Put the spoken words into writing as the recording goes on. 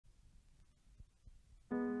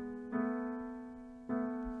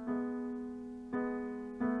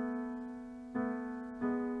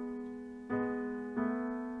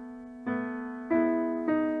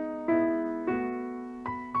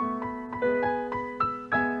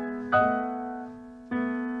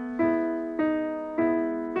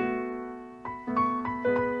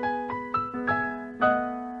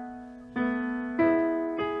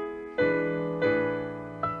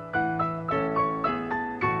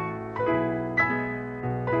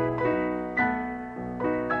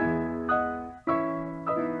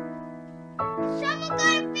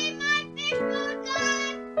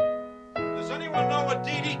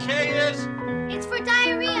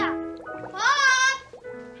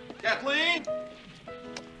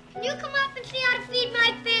you come up and see how to feed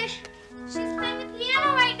my fish? She's playing the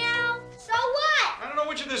piano right now. So what? I don't know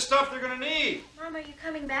which of this stuff they're gonna need. Mom, are you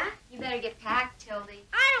coming back? You better get packed, Tildy.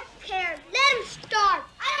 I don't care. Let him starve.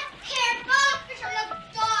 I don't care. All the fish are let him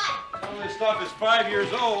die. Some of this stuff is 5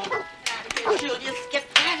 years old. Julius, get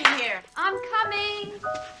out of here. I'm coming.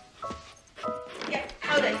 Get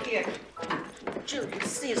out of here.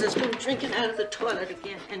 Julius Caesar's been drinking out of the toilet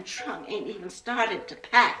again, and Trung ain't even started to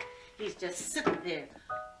pack. He's just sitting there,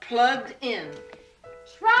 plugged in.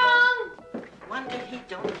 Trung! Wonder he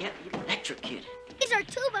don't get electrocuted. These are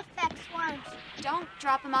tube effects worms. Don't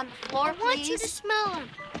drop them on the floor, I want please. you to smell them,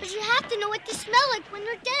 because you have to know what they smell like when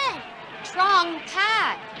they're dead. Trung,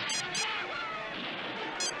 pack.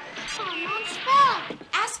 Come on, Mom, smell.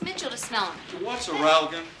 Ask Mitchell to smell them. What's a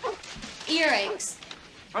ralgan? Earaches.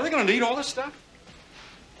 Are they gonna need all this stuff?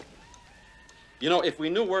 You know, if we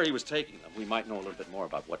knew where he was taking them, we might know a little bit more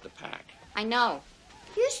about what to pack. I know.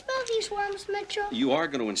 You smell these worms, Mitchell? You are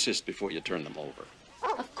going to insist before you turn them over.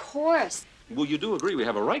 Of course. Well, you do agree we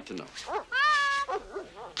have a right to know.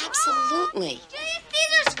 Absolutely. Julius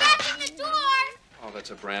Caesar's scratching the door. Oh, that's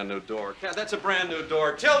a brand new door. Cat, that's a brand new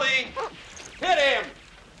door. Tildy! Hit him!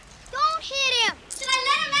 Don't hit him. Should I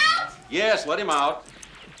let him out? Yes, let him out.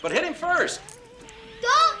 But hit him first.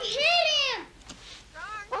 Don't hit him.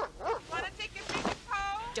 Want to take a picture,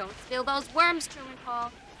 Paul? Don't spill those worms, Truman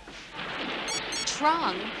Paul.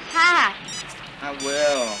 Trung, pack. I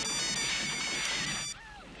will.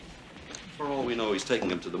 For all we know, he's taking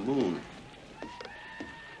him to the moon.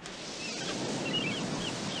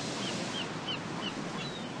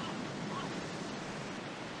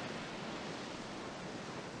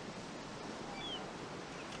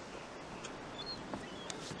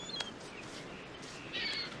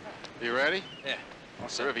 You ready? Yeah.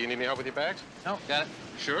 Sir, if you need any help with your bags? No, got it.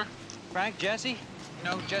 Sure. Frank, Jesse? You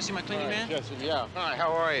know Jesse, my cleaning man? Jesse, yeah. Hi,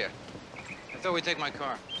 how are you? I thought we'd take my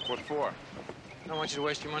car. What for? I don't want you to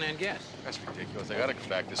waste your money on gas. That's ridiculous. I gotta come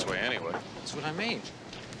back this way anyway. That's what I mean.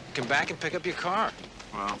 Come back and pick up your car.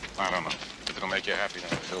 Well, I don't know. If it'll make you happy, then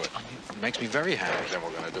we'll do it. It makes me very happy. Then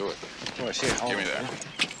we're gonna do it. Of course, here, hold Give me it. that.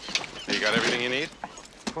 Hey, you got everything you need?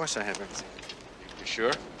 Of course I have everything. You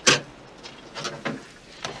sure?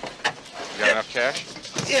 You got enough cash?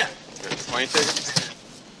 Yeah. You got plane tickets?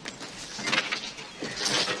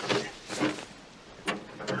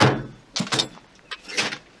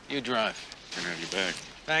 You drive. You can have your bag.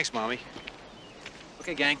 Thanks, Mommy.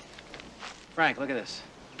 Okay, gang. Frank, look at this.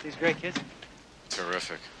 These great kids.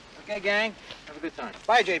 Terrific. Okay, gang. Have a good time.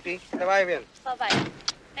 Bye, JP. Bye, bien. Bye-bye.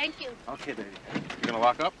 Thank you. Okay, baby. You gonna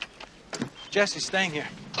lock up? Jesse's staying here.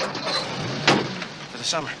 For the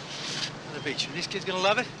summer. On the beach. Are these kids gonna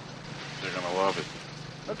love it? They're gonna love it.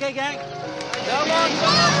 Okay, gang. So long.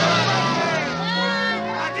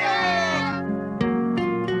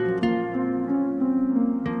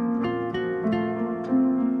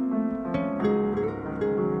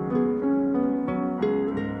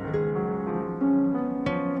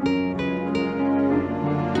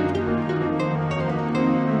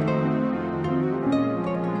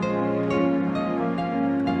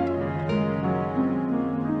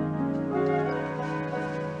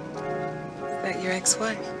 Your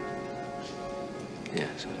ex-wife?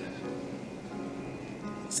 Yes, it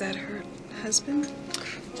Is that her husband?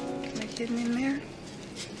 Like hidden in there?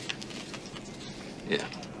 is. Yeah.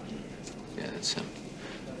 Yeah, that's him.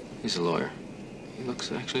 He's a lawyer. He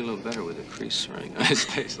looks actually a little better with a crease running on his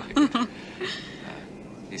face like that.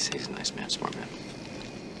 He's a nice man, smart man.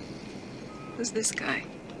 Who's this guy?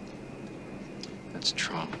 That's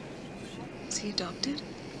Trump. Is he adopted?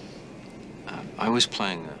 I was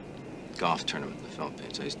playing a golf tournament in the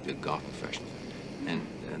Philippines. I used to be a golf professional.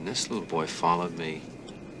 And this little boy followed me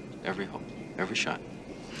every hole, every shot.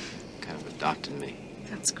 Kind of adopted me.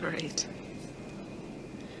 That's great.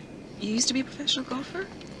 You used to be a professional golfer?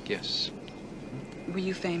 Yes. Were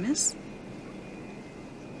you famous?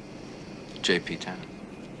 J.P. Tannen.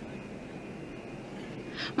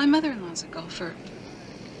 My mother-in-law's a golfer.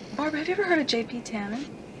 Barbara, have you ever heard of J.P. Tannen?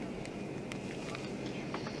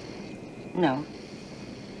 No.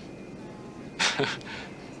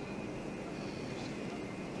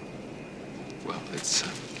 Well, it's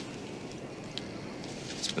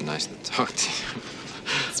been nice to talk to you.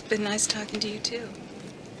 It's been nice talking to you, too.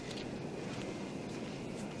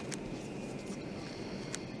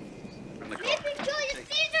 Maybe Julius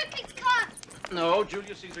Caesar can come. No,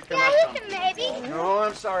 Julius Caesar Yeah, cannot he come. can maybe. No,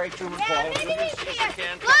 I'm sorry, Truman Yeah, Paul. maybe Julius he's Caesar here.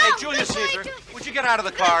 can't Go, come. Hey, Julius good boy, Caesar, Julius. would you get out of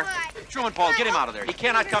the car? boy. Truman Paul, get him out of there. He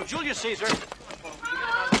cannot come. Julius Caesar. Julius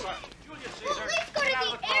Caesar, Let's go to get out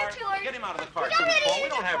of the the car. airport. Get him out of the car, We don't Truman have Paul. any We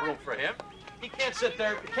don't have car. room for him. He can't sit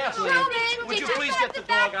there. Kathleen, Roman, would you did please put get the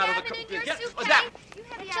back dog out of the... cabin in your Get suitcase? that. You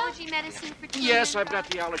have the allergy medicine for Tannen. Yes, I've got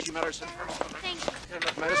the allergy medicine. Thank you. Got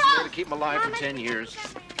enough medicine there to keep him alive for 10 years.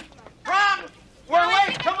 Ron! We're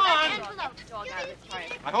late. Come on. Envelope. Dog out of the fire.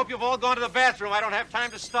 I hope you've all gone to the bathroom. I don't have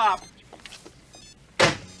time to stop.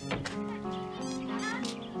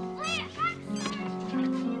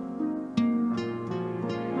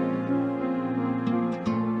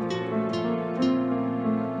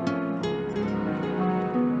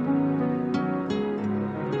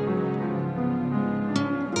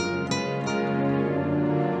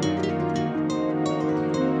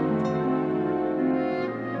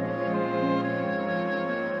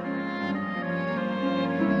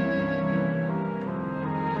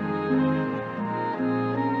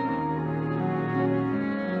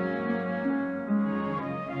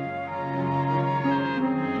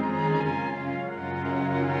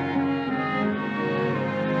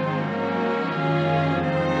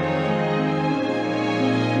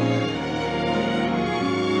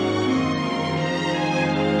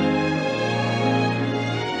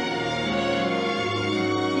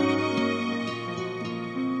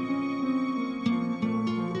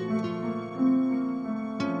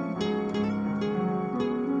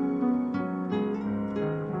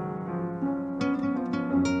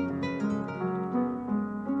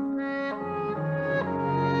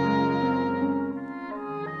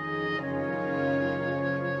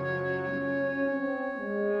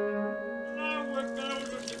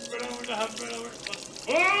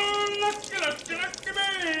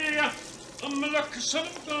 I'm a lucky son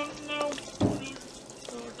of a gun now.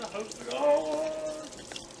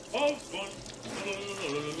 Oh, fun.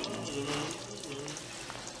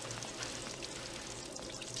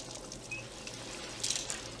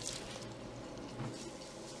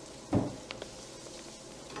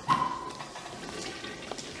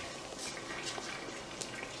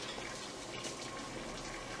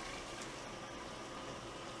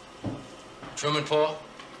 Truman, Paul?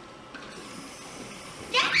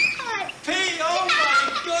 P, oh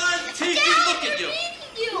my God, Tiki, look at you.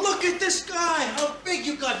 Look at this guy. How big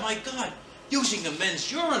you got, my God. Using the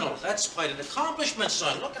men's urinal. That's quite an accomplishment,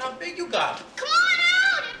 son. Look at how big you got. Come on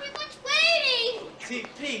out! Everyone's waiting!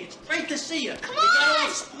 TP, it's great to see you. Come You got on. all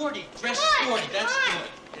sporty, dressed Come on, sporty. come That's on.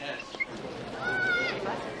 good. Yes.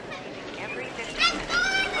 Every 15 That's minutes,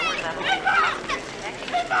 fine! lower level Hey, Bob! connecting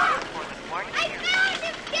Hey, Bob! for the morning I air. found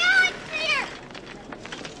him! Galaxy here!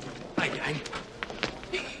 Hi, gang.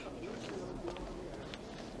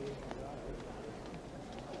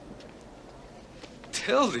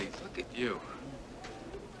 Tildy, look at you.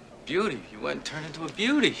 Beauty. You went and turned into a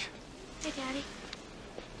beauty. Hey, Daddy.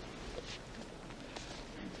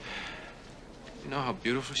 You know how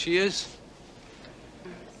beautiful she is?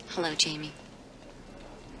 Hello, Jamie.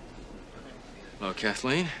 Hello,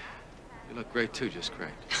 Kathleen. You look great, too, just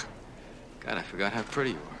great. God, I forgot how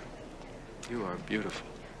pretty you are. You are beautiful.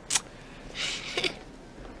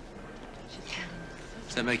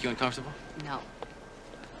 Does that make you uncomfortable? No.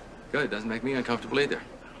 Good, doesn't make me uncomfortable either.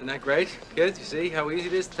 Isn't that great? Kids, you see how easy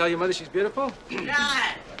it is to tell your mother she's beautiful?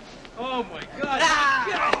 Dad! Oh, my God.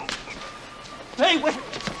 Hey, wait.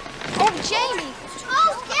 Oh, Jamie!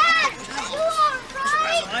 Oh, Dad!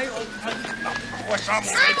 Are you all right? Of course I'm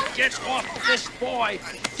all right. Get off this boy.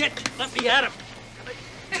 Let me at him.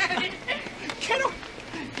 Get him.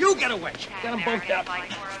 You get away. Get him bumped out.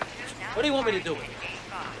 What do you want me to do with him?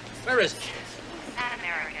 Where is he?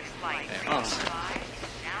 American flight Oh.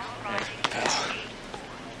 now Pal.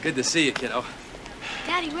 Good to see you, kiddo.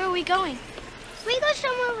 Daddy, where are we going? Can we go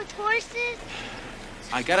somewhere with horses?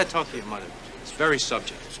 I gotta talk to your mother. It's very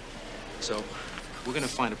subject. So, we're gonna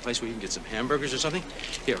find a place where you can get some hamburgers or something.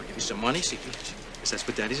 Here, I'll give you some money. See, because that's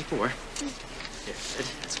what Daddy's are for. Here,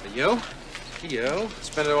 that's for you. For you.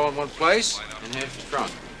 Spend it all in one place. And here's the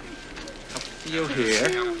trunk. Up for you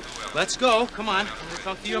here. Let's go. Come on. I'm gonna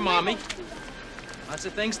talk to your mommy. Lots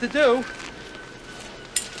of things to do.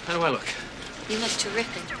 How do I look? You look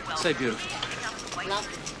terrific. Say beautiful.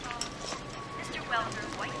 Lovely. Mr. Welter,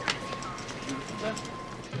 white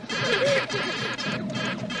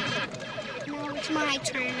Now it's my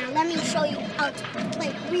turn. Now let me show you how to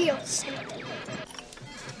play real simple.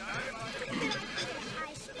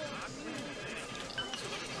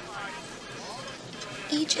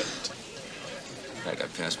 Egypt. I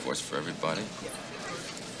got passports for everybody.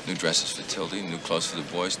 New dresses for Tildy, new clothes for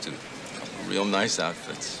the boys, too. A couple of real nice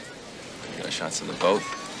outfits. Got shots of the boat.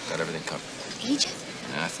 Got everything covered. Egypt?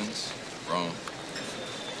 Athens, Rome.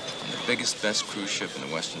 And the biggest, best cruise ship in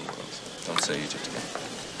the Western world. Don't say Egypt again.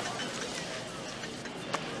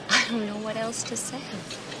 I don't know what else to say.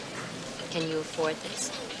 Can you afford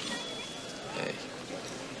this? Okay.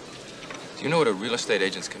 Do you know what a real estate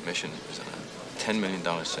agent's commission is on a $10 million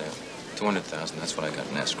sale? 200,000, that's what I got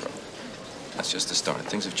in escrow. That's just the start.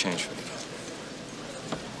 Things have changed for me.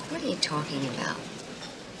 What are you talking about?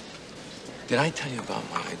 Did I tell you about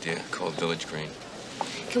my idea called Village Green?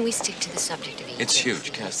 Can we stick to the subject of Egypt? It's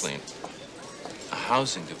huge, Kathleen. A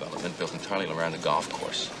housing development built entirely around the golf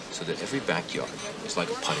course, so that every backyard is like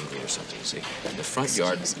a putting green or something, you see? And the front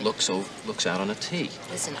yard looks out on a tee.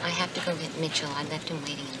 Listen, I have to go get Mitchell. I left him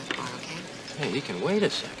waiting in the car, okay? Hey, he can wait a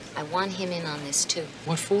second. I want him in on this, too.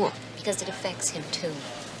 What for? Because it affects him, too.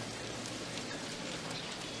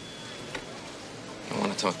 I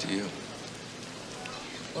want to talk to you.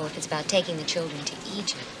 Well, if it's about taking the children to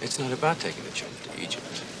Egypt. It's not about taking the children to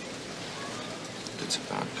Egypt. It's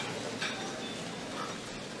about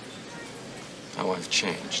how I've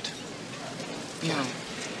changed. No,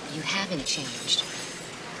 you haven't changed.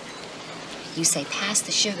 You say pass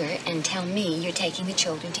the sugar and tell me you're taking the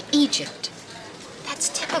children to Egypt. That's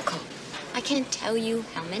typical. I can't tell you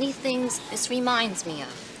how many things this reminds me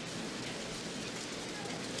of.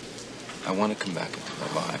 I want to come back into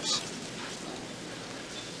their lives.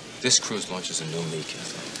 This cruise launches a new me,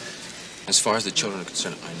 Kathleen. As far as the children are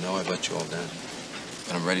concerned, I know I've let you all down.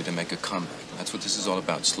 But I'm ready to make a comeback. That's what this is all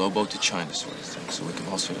about. Slow boat to China sort of thing. So we can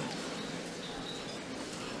all sort of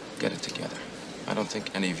get it together. I don't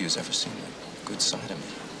think any of you has ever seen the good side of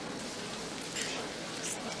me.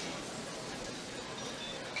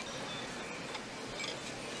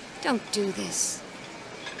 Don't do this.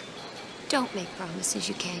 Don't make promises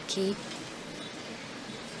you can't keep.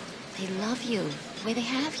 They love you the way they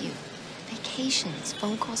have you. Vacations,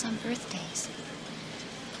 phone calls on birthdays.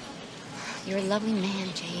 You're a lovely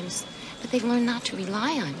man, James, but they've learned not to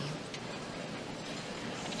rely on you.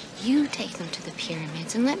 You take them to the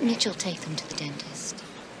pyramids and let Mitchell take them to the dentist.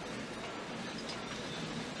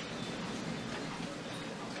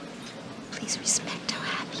 Please respect how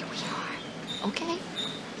happy we are, okay?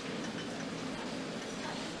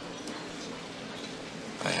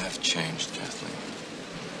 I have changed, Kathleen.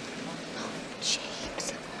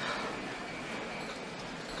 James.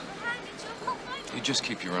 You just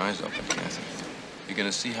keep your eyes open, Kathy. You're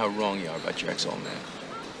gonna see how wrong you are about your ex-old man.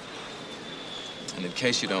 And in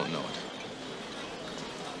case you don't know it,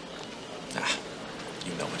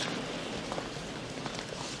 you know it.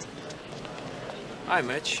 Hi,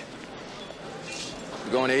 Mitch.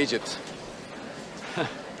 We're going to Egypt.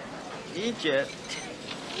 Egypt?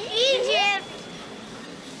 Egypt!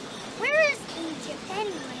 Where is Egypt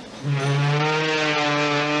anyway?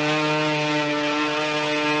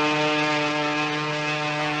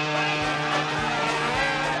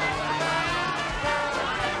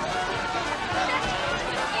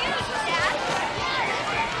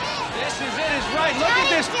 Look at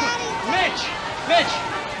this. Mitch,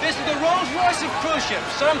 this is the Rolls Royce of cruise ships.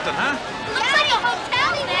 Something, huh? Looks like a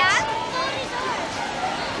hotel, Dad.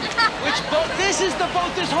 Which boat? This is the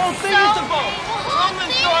boat. This whole thing is the boat.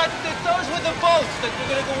 Roman thought that those were the boats that were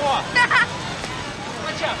going to go off.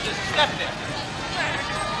 Watch out, just step there.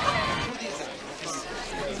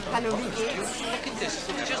 Hello. Look at this.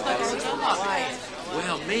 It's just like a hotel.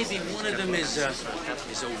 Well, maybe one of them is a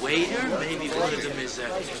waiter. Maybe one of them is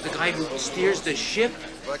the guy who steers the ship.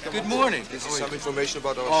 Good morning. This is some information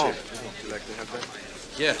about our ship. Would you like to have that?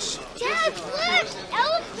 Yes. Dad, look!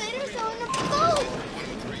 Elevators on the boat!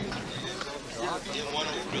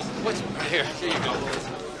 What's here? Here you go.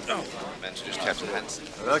 Oh, introduce Captain Hansen.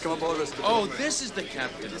 Welcome aboard, Mr. Oh, this is the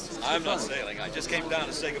captain. I'm not sailing. I just came down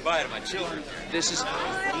to say goodbye to my children. This is.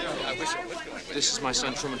 I wish I was going. This is my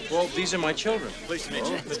son Truman. Well, these are my children. Pleased to meet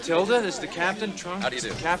you. Matilda, this is the captain. Truman. How do you do?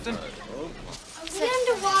 The captain. Are we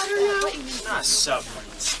underwater now? Not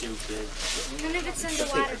submarine, stupid. None of it's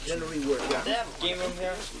underwater. They have a game room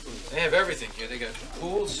here? They have everything here. They got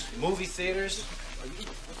pools, movie theaters,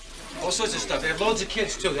 all sorts of stuff. They have loads of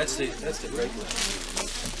kids too. That's the great one.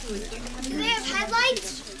 Do they have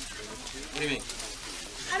headlights? What do you mean?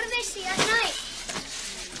 How do they see at night?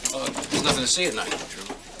 There's nothing to see at night,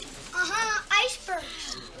 Truman.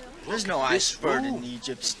 Icebergs. There's no iceberg in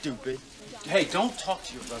Egypt, stupid. Hey, don't talk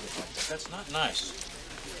to your brother like that. That's not nice.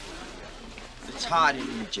 It's hot in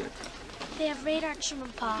Egypt. They have radar,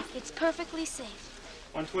 Truman, Pa. It's perfectly safe.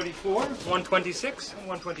 124, 126, and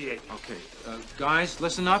 128. Okay, guys,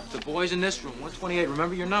 listen up. The boys in this room, 128.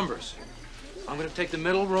 Remember your numbers. I'm going to take the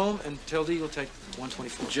middle room, and Tildy, you'll take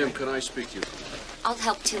 124. Jim, can I speak to you? I'll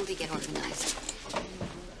help Tildy get organized.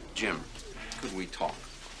 Jim, could we talk,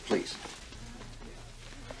 please?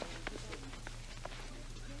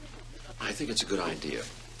 I think it's a good idea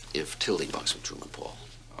if Tildy bucks with Truman, Paul.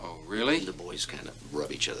 Oh, really? The boys kind of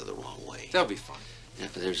rub each other the wrong way. They'll be fine. Yeah,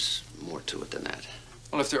 but there's more to it than that.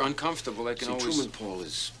 Well, if they're uncomfortable, they can See, always... Truman Paul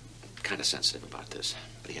is kind of sensitive about this,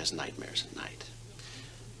 but he has nightmares at night.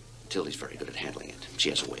 Tildy's very good at handling it. She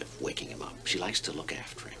has a way of waking him up. She likes to look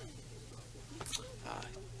after him.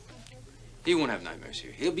 He won't have nightmares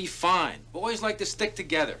here. He'll be fine. Boys like to stick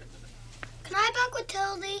together. Can I bunk with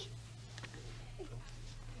Tildy?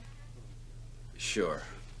 Sure.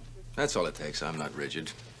 That's all it takes. I'm not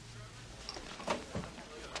rigid.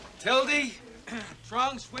 Tildy,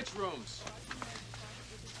 trunk, switch rooms.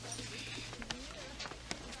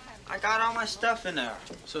 I got all my stuff in there.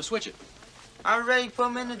 So switch it. I already put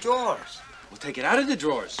them in the drawers. We'll take it out of the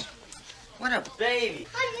drawers. What a baby.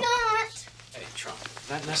 I'm not. Hey, Trump, is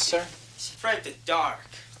that necessary? He's afraid of the dark.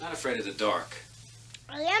 Not afraid of the dark.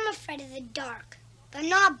 I am afraid of the dark, but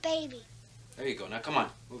not baby. There you go. Now, come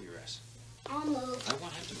on. Move your ass. I'll move. I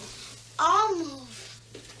won't have to move. I'll move.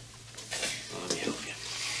 Well, let me help you.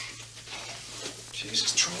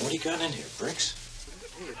 Jesus, Trump, what do you got in here? Bricks?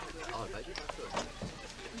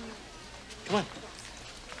 Come on.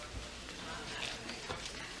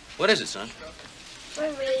 What is it, son?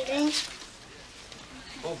 We're reading.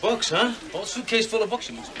 Oh, books, huh? Whole suitcase full of books.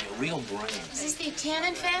 You must be a real brain. Is this the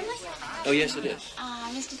Tannen family? Oh, yes, it is.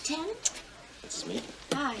 Mr. Tannen? This is me.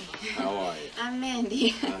 Hi. How are you? I'm Mandy.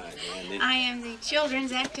 Hi, Mandy. I am the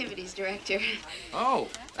Children's Activities Director. Oh,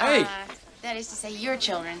 hey. That is to say, your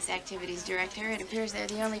Children's Activities Director. It appears they're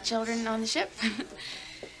the only children on the ship.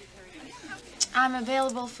 I'm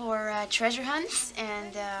available for treasure hunts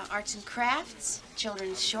and arts and crafts,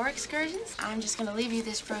 children's shore excursions. I'm just going to leave you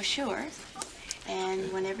this brochure.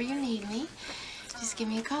 And whenever you need me, just give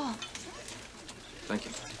me a call. Thank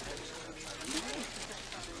you.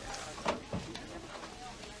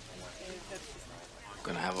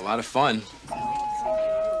 Gonna have a lot of fun.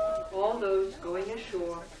 All those going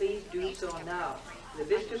ashore, please do so now. The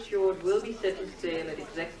Vista Fjord will be setting sail at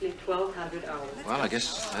exactly 1200 hours. Well, I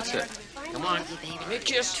guess that's it. Come on. Baby. Give me a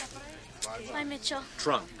kiss. Bye, Mitchell.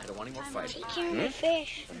 Trunk. I don't want any more fighting. Take care of the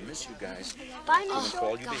fish. I miss you guys. Bye, Oh, Mitchell.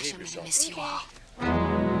 Paul, you gosh, behave I'm gonna yourself. miss you all.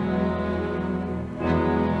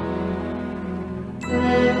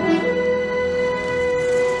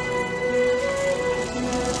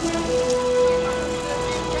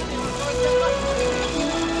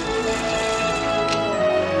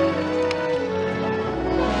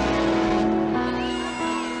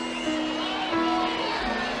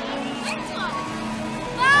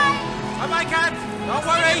 Bye-bye, Cat. Don't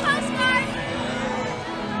worry.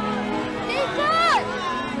 Hey, good.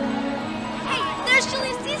 Hey, there's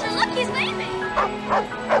Julius Caesar. Look, he's waving.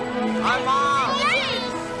 Hi, Mom.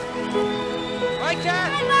 Yes. Bye, Cat.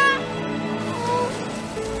 Hi, Mom.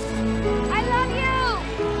 I love you.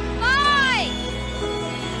 Bye.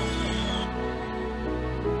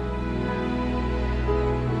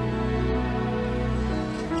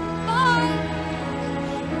 Bye.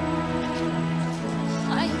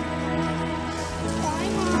 Bye. Bye,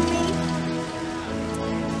 Mommy.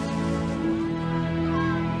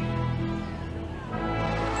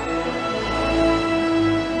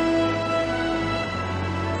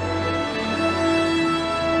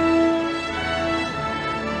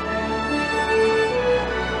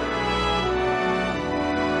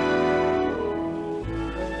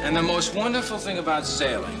 And the most wonderful thing about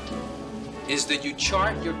sailing is that you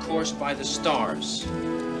chart your course by the stars.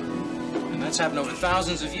 And that's happened over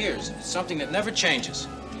thousands of years. It's something that never changes.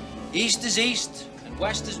 East is east, and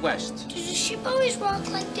west is west. Does the ship always rock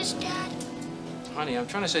like this, Dad? Honey, I'm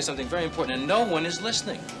trying to say something very important, and no one is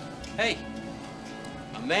listening. Hey,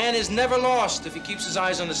 a man is never lost if he keeps his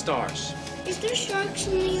eyes on the stars. Is there sharks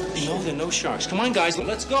in the ocean? No, there are no sharks. Come on, guys,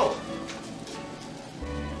 let's go.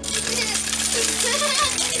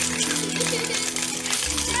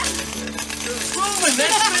 Truman,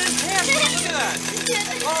 that's fantastic. Look at that.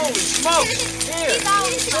 Holy smokes. Here,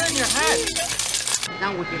 turn your hat.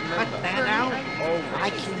 Now, would you cut that out? Oh, I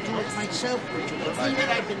can do it myself. Would you believe it?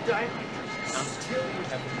 I've been doing it. Until you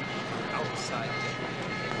have an outside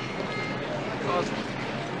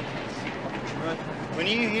When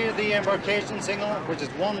you hear the embarkation signal, which is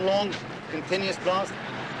one long, continuous blast,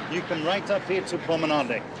 you come right up here to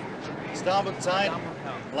promenade. Starboard side,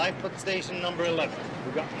 lifeboat station number 11.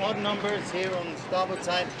 We've got odd numbers here on the starboard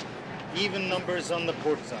side, even numbers on the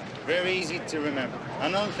port side. Very easy to remember.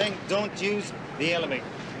 Another thing, don't use the elevator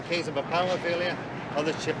in case of a power failure or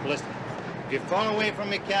the ship listing. If you're far away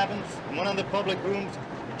from your cabins, in one of the public rooms,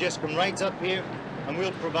 you just come right up here and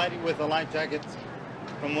we'll provide you with a life jacket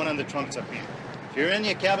from one of the trunks up here. If you're in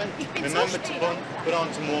your cabin, remember to put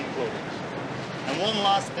on some warm clothes. And one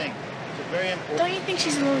last thing, it's very important. Don't you think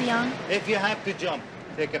she's a little young? If you have to jump,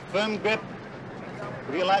 take a firm grip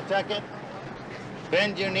with your life jacket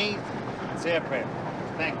bend your knees, say a prayer.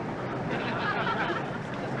 Thank you.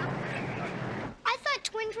 I thought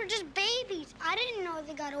twins were just babies. I didn't know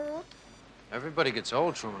they got old. Everybody gets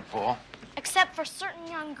old, Truman Paul. Except for certain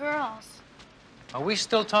young girls. Are we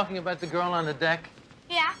still talking about the girl on the deck?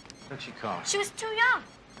 Yeah, What'd she call? she was too young.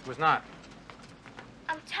 Was not.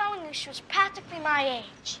 I'm telling you, she was practically my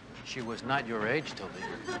age. She was not your age, Toby.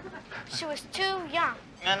 She was too young.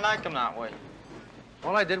 Man, like him that way.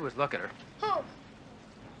 All I did was look at her. Who?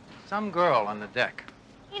 Some girl on the deck.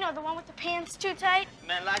 You know, the one with the pants too tight?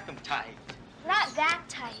 Man, like him tight. Not that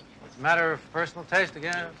tight. It's a matter of personal taste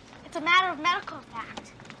again. It's a matter of medical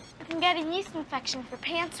fact. You can get a yeast infection if your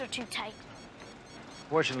pants are too tight.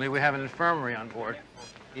 Fortunately, we have an infirmary on board.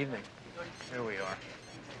 Evening. Here we are.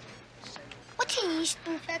 What's a yeast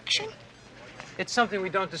infection? It's something we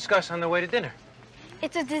don't discuss on the way to dinner.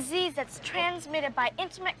 It's a disease that's transmitted by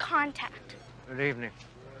intimate contact. Good evening.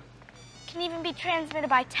 Can even be transmitted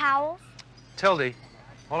by towels. Tildy,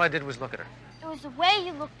 all I did was look at her. It was the way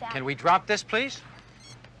you looked at Can her. we drop this, please?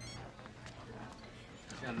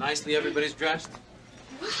 See how nicely everybody's dressed?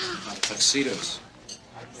 Tuxedos.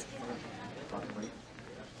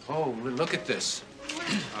 Oh, look at this.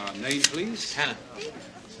 Name, please. Tannen.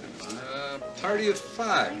 Party of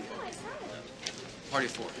 5. Party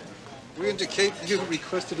of 4. We indicate you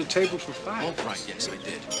requested a table for 5. Oh, right, yes, I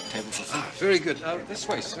did. Table for 5. Very good. This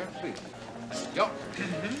way, sir, please. Yo.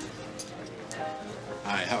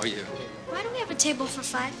 Hi, how are you? Why do we have a table for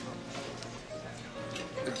 5?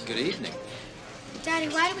 Good evening. Daddy,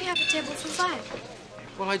 why do we have a table for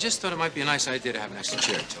 5? Well, I just thought it might be a nice idea to have an extra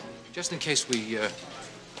chair, too. Just in case we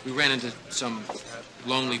ran into some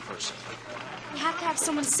lonely person. We have to have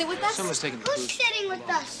someone sit with us? Someone's taking the Who's cruise. sitting with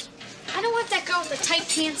us? I don't want that girl with the tight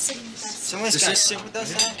pants sitting with us. Someone's This got to is- sit with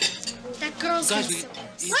us now? That girl's Guys, gonna will sit with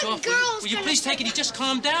us. you, What girl's will you gonna please sit take it? You with just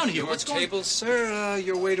calm down here. Your What's going on? table, sir.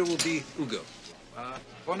 Your waiter will be Hugo.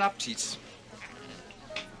 Bon appetit.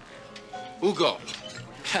 Hugo.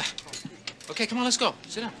 Okay, come on, let's go.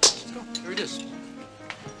 Sit down. Let's go. Here it is.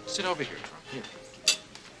 Sit over here. Here.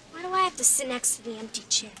 Why do I have to sit next to the empty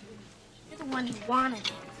chair? You're the one who wanted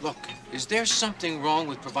it. Look, is there something wrong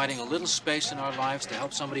with providing a little space in our lives to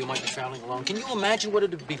help somebody who might be traveling alone? Can you imagine what it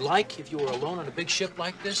would be like if you were alone on a big ship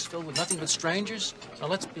like this, filled with nothing but strangers? Now,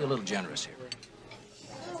 let's be a little generous here.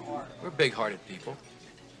 We're big-hearted people.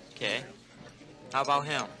 Okay. How about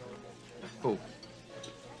him? Who?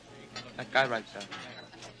 That guy right there.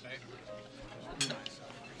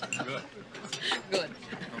 Good. Good.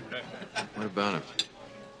 What about him?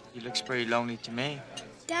 He looks pretty lonely to me.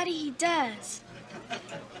 Daddy, he does.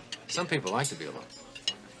 Some people like to be alone.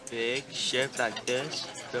 Big ship like this,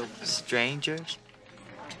 filled with strangers.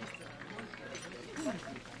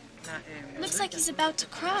 Looks like he's about to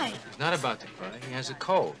cry. He's not about to cry. He has a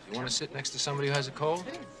cold. You want to sit next to somebody who has a cold?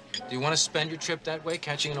 Do you want to spend your trip that way,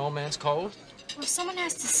 catching an old man's cold? Well, someone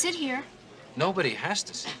has to sit here. Nobody has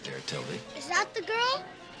to sit there, Tildy. Is that the girl?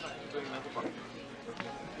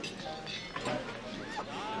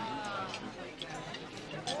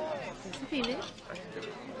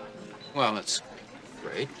 Well, that's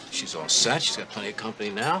great. She's all set. She's got plenty of company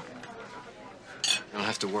now. You don't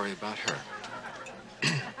have to worry about her.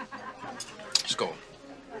 Let's go.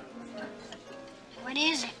 What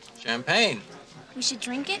is it? Champagne. We should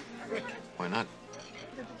drink it? Why not?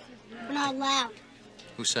 We're not allowed.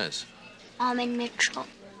 Who says? Mom and Mitchell.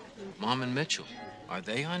 Mom and Mitchell. Are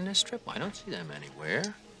they on this trip? I don't see them anywhere.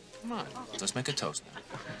 Come on, let's make a toast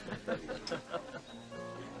now.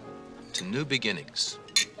 To new beginnings.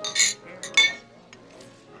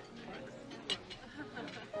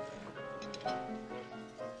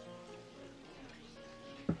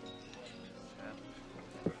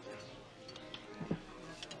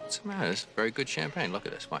 What's the matter? This is very good champagne. Look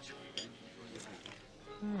at this. Watch.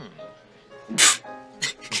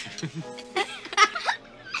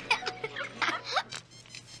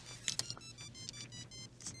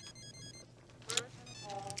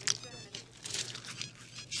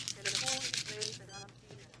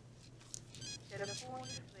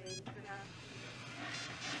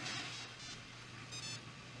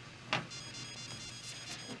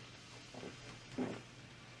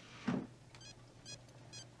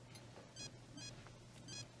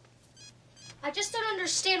 I just don't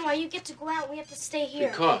understand why you get to go out and we have to stay here.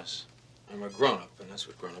 Because I'm a grown-up, and that's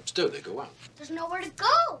what grown-ups do. They go out. There's nowhere to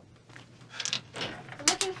go. We're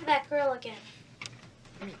looking for that girl again.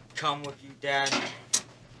 Let me come with you, Dad.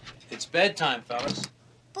 It's bedtime, fellas.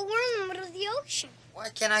 But we're in the middle of the ocean. Why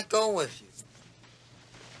can't I go with you?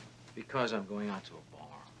 Because I'm going out to a bar.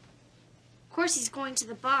 Of course he's going to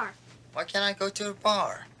the bar. Why can't I go to a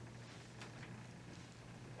bar?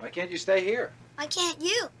 Why can't you stay here? Why can't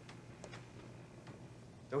you?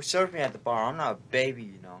 Don't serve me at the bar. I'm not a baby,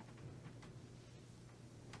 you know.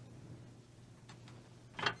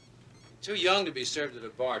 Too young to be served at a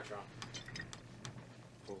bar, Trump.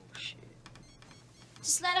 Bullshit.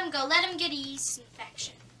 Just let him go. Let him get a yeast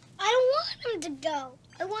infection. I don't want him to go.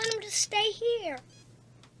 I want him to stay here.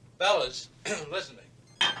 Fellas, listen to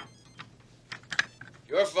me.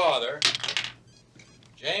 Your father,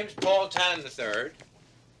 James Paul Tannen III,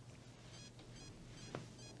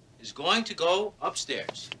 is going to go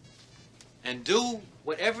upstairs and do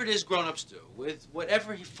whatever it is grown-ups do with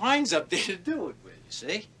whatever he finds up there to do it with, you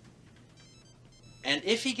see? And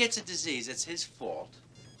if he gets a disease, it's his fault,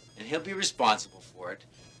 and he'll be responsible for it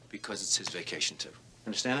because it's his vacation, too.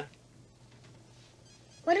 Understand that?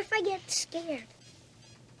 What if I get scared?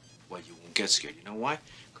 Well, you won't get scared. You know why?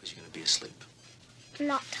 Because you're going to be asleep. I'm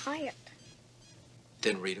not tired.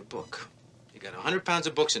 Then read a book. You got 100 pounds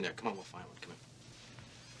of books in there. Come on, we'll find one. Come here.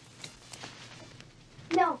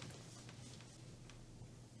 No,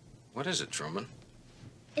 What is it, Truman?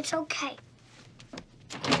 it's okay.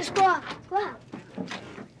 Just go out. Go out.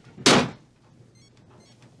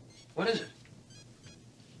 What is it?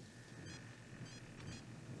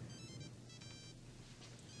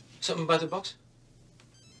 Something about the books?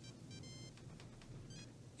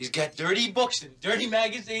 He's got dirty books and dirty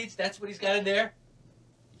magazines. That's what he's got in there?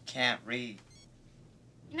 You can't read.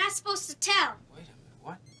 You're not supposed to tell. Wait a minute,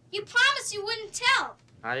 what? You promised you wouldn't tell.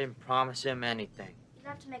 I didn't promise him anything. You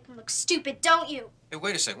have to make him look stupid, don't you? Hey,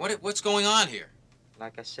 wait a second. What's going on here?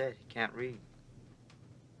 Like I said, he can't read.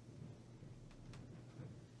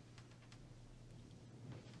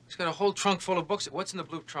 He's got a whole trunk full of books. What's in the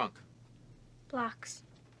blue trunk? Blocks.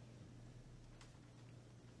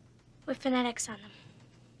 With phonetics on them.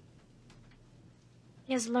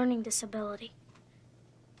 He has a learning disability.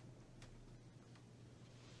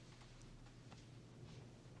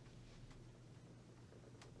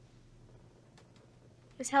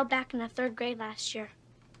 He was held back in the 3rd grade last year.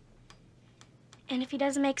 And if he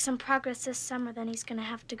doesn't make some progress this summer, then he's gonna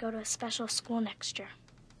have to go to a special school next year.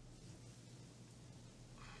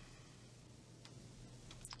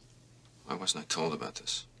 Why wasn't I told about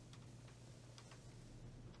this?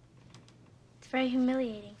 It's very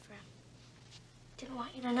humiliating for him. Didn't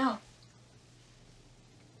want you to know.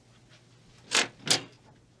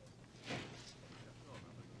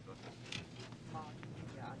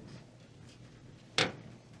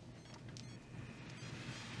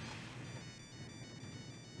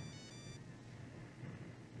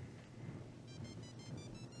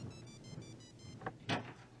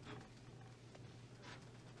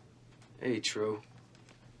 Hey, True.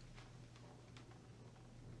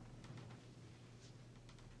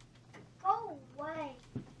 Go away.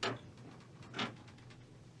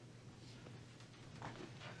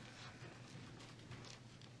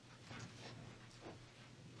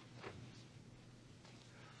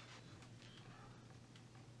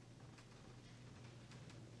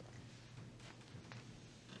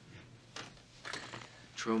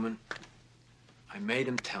 Truman, I made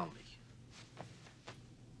him tell me.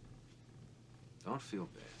 Don't feel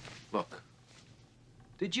bad. Look,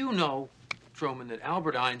 did you know, Truman, that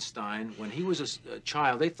Albert Einstein, when he was a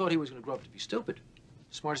child, they thought he was going to grow up to be stupid.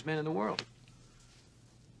 Smartest man in the world.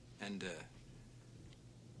 And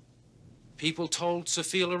people told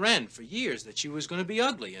Sophia Loren for years that she was going to be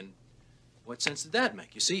ugly. And what sense did that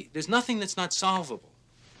make? You see, there's nothing that's not solvable.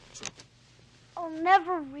 I'll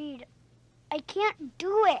never read. I can't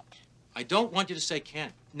do it. I don't want you to say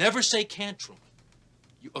can't. Never say can't, Truman.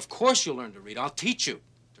 Of course you'll learn to read. I'll teach you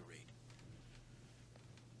to read.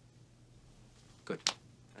 Good.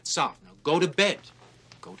 That's solved. Now go to bed.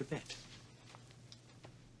 Go to bed.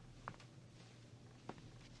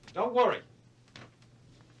 Don't worry.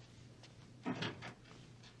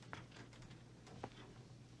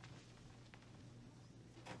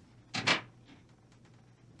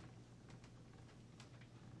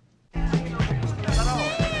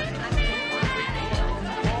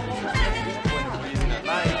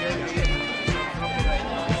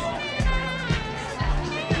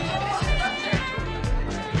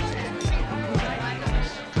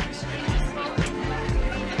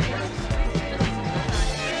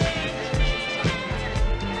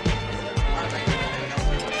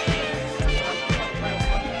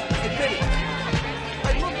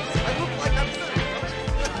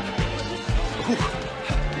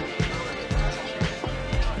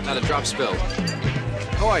 Not a drop spilled.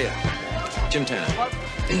 How are you? Jim Tannen.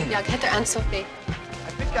 Ja, ik heet Anne-Sophie.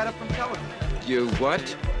 I picked that up from television. You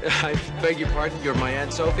what? I beg your pardon? You're my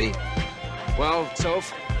Aunt Sophie? Well,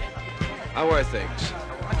 Soph, how are things?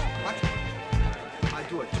 I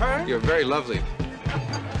do do? A turn? You're very lovely.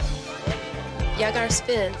 Jag är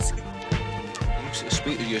svensk.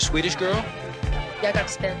 You're a Swedish girl? Jag är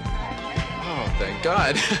svensk. Oh, thank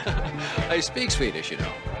God. I speak Swedish, you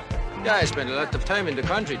know. Yeah, I spend a lot of time in the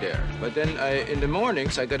country there. But then in the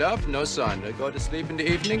mornings, I get up, no sun. I go to sleep in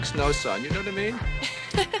the evenings, no sun. You know what I mean?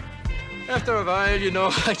 After a while, you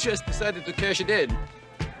know, I just decided to cash it in.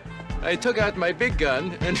 I took out my big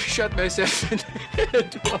gun and shot myself in the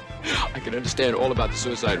head. I can understand all about the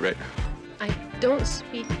suicide rate. I don't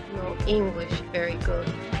speak no English very good.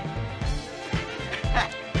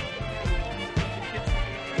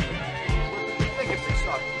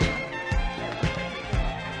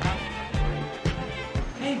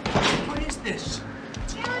 Hey, what is this?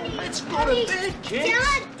 Let's go to bed, kids.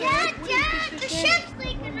 Dad, the ship's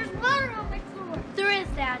leaking. There's water on the floor. There is,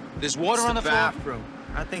 Dad. There's water on the floor? Bathroom.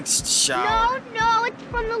 I think it's the shower. No, it's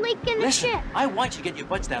from the leak in the Listen, ship. I want you to get your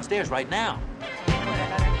butts downstairs right now.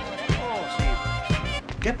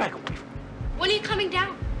 Get back away. When are you coming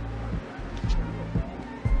down?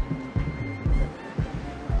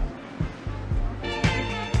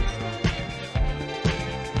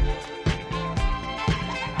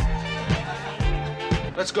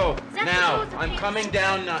 Let's go. Now. I'm coming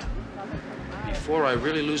down now. Before I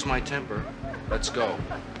really lose my temper, let's go.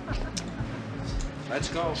 Let's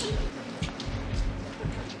go.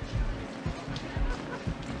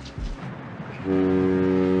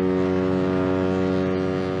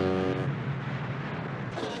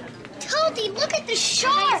 Toadie, look at the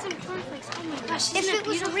shark! Oh my gosh, if it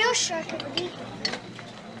was a real shark, it would be...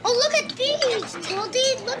 Oh, look at these!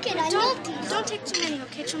 Toadie, look at I love these. Don't take too many,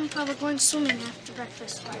 okay? Chumpa, we're going swimming after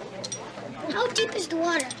breakfast. How deep is the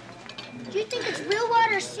water? Do you think it's real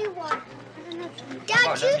water or seawater? I don't know.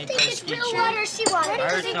 Dad, do you think it's real water or seawater?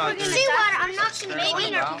 Seawater, I'm not going to go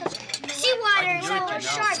in there because seawater is so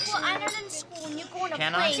sharp. Well, I'm in school and you're going to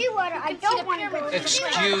play. Seawater, I don't want to go in.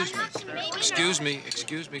 Excuse me.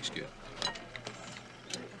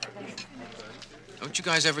 Don't you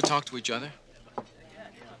guys ever talk to each other?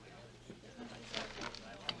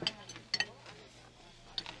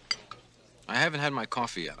 I haven't had my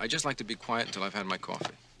coffee yet. I just like to be quiet until I've had my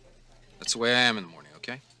coffee. That's the way I am in the morning,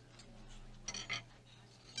 okay?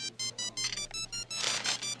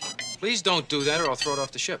 Please don't do that or I'll throw it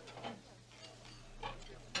off the ship.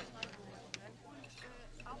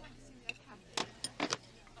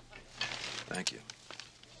 Thank you.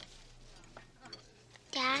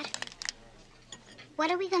 Dad,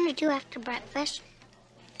 what are we going to do after breakfast?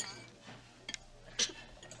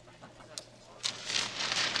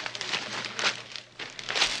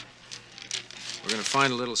 We're gonna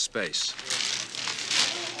find a little space.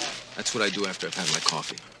 That's what I do after I've had my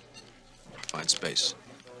coffee. Find space.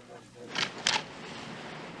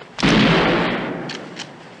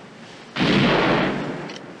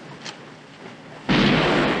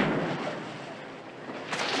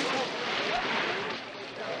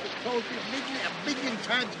 Told you a million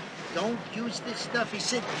times, don't use this stuff. He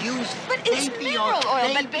said use But it's baby mineral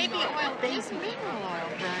oil. But baby baby oil is mineral oil,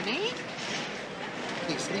 Bernie.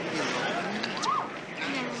 Please leave me alone.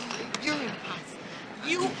 You're impossible.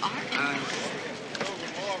 You are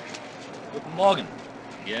Guten Morgen.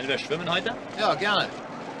 Gehen wir schwimmen heute? Ja, gerne.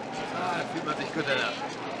 Fühlt man sich gut danach.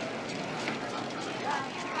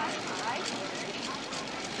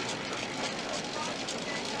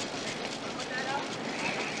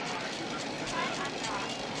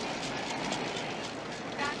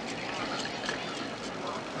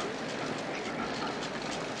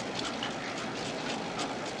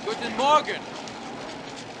 Guten Morgen.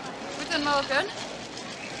 Guten Morgen.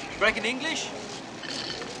 Sprechen English?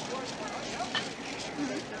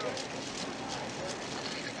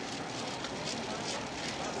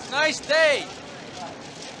 Nice day.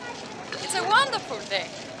 It's a wonderful day.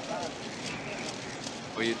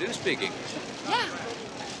 Oh, you do speak English? Yeah,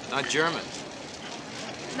 Not German.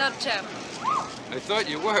 not German. I thought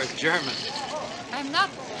you were German. I'm not.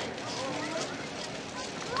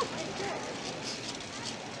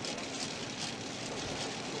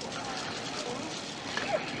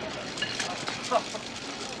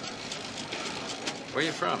 Where are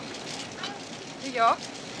you from? New York?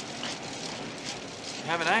 You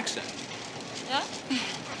have an accent. Yeah?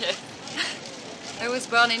 Yes. I was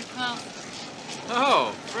born in France.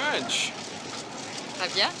 Oh, French. Très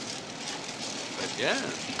bien. But yeah.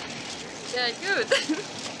 Very good.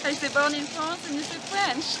 I say born in France and you say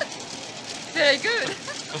French. Very good.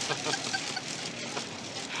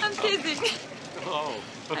 I'm kidding. Oh.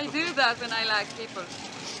 I do that when I like people.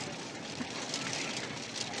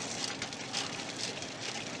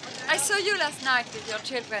 I saw you last night with your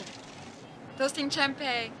children, toasting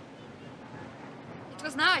champagne. It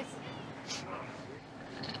was nice.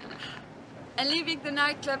 And leaving the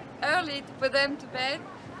nightclub early to put them to bed,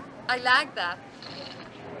 I like that.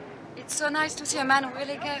 It's so nice to see a man who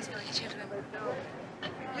really cares for his children.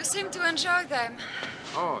 You seem to enjoy them.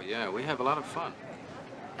 Oh, yeah, we have a lot of fun.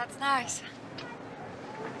 That's nice.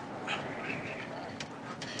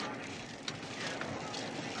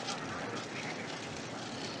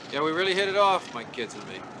 Yeah, we really hit it off, my kids and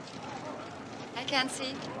me. I can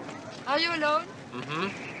see. Are you alone?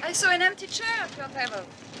 Mm-hmm. I saw an empty chair at your table.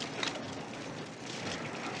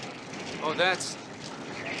 Oh, that's...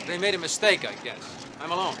 They made a mistake, I guess.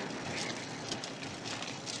 I'm alone.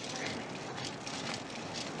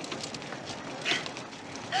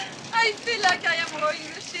 I feel like I am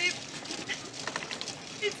rowing the ship.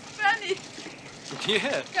 It's funny.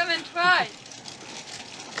 Yeah. Come and try.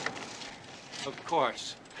 Of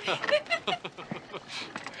course.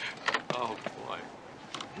 Oh, boy.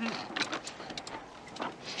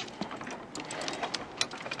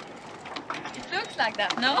 It looks like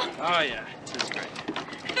that, no? Oh, yeah. That's great.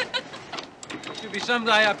 Should be some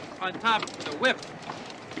guy up on top with a whip.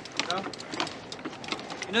 No?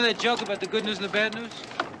 You know that joke about the good news and the bad news?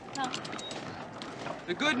 No.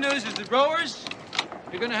 The good news is the rowers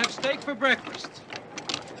are gonna have steak for breakfast.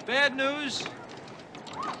 The bad news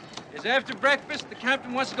is after breakfast, the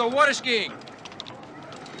captain wants to go water skiing.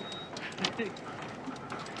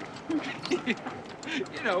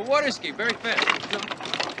 You know, water ski, very fast. You know?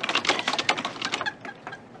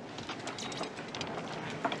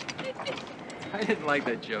 I didn't like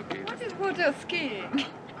that joke either. What is water skiing?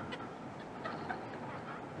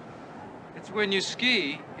 It's when you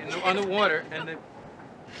ski on the water and the...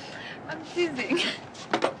 I'm teasing.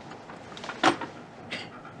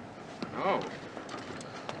 Oh.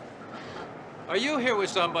 Are you here with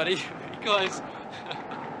somebody? Because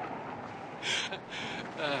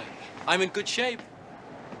I'm in good shape.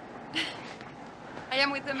 I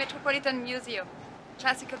am with the Metropolitan Museum,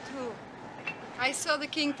 classical tour. I saw the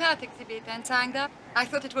King Tut exhibit and signed up. I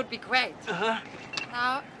thought it would be great. Uh-huh.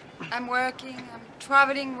 Now, I'm working, I'm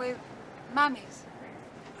traveling with mummies.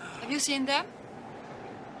 Have you seen them?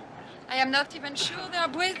 I am not even sure they are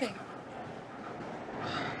breathing.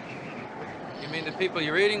 You mean the people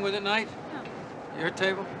you're eating with at night? No. Your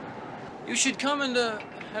table? You should come and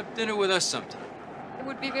have dinner with us sometime. I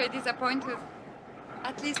would be very disappointed.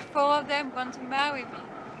 At least 4 of them want to marry me.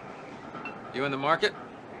 You in the market?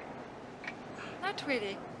 Not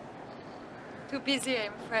really. Too busy,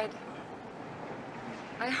 I'm afraid.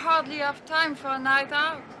 I hardly have time for a night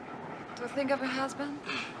out. To think of a husband.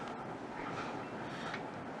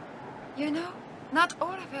 You know, not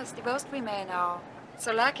all of us divorced women are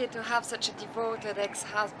so lucky to have such a devoted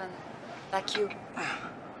ex-husband like you.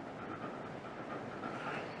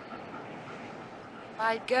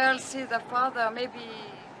 My girl sees her father maybe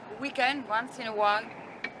a weekend once in a while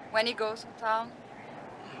when he goes to town.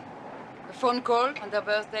 A phone call on their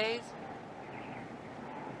birthdays.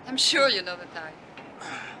 I'm sure you know the type.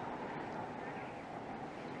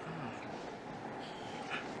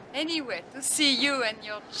 Anyway, to see you and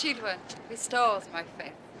your children restores my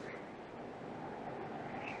faith.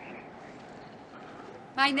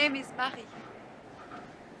 My name is Marie.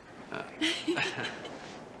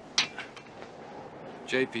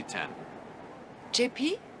 J.P. Tannen.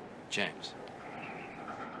 JP? James.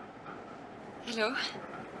 Hello.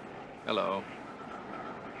 Hello.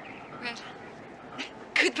 Well,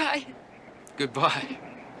 goodbye. Goodbye.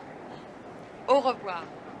 Au revoir.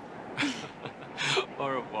 Au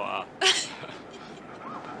revoir.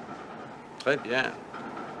 Très bien.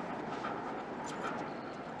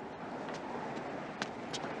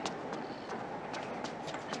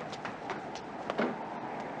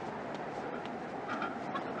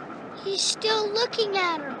 He's still looking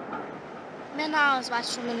at her. Men always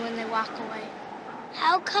watch women when they walk away.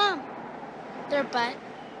 How come? Their butt.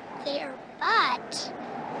 Their butt?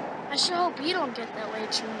 I sure hope you don't get that way,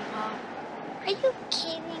 Truman Paul. Are you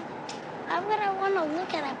kidding? Why would I want to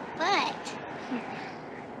look at a butt?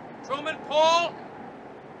 Truman Paul,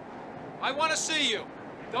 I want to see you.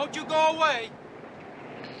 Don't you go away.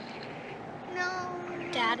 No.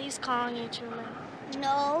 Daddy's calling you, Truman.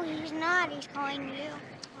 No, he's not. He's calling you.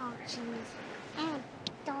 Oh, jeez.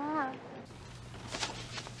 Dog.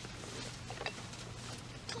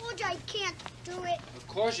 Told you I can't do it. Of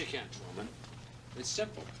course you can, Truman. It's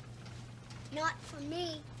simple. Not for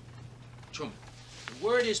me. Truman, the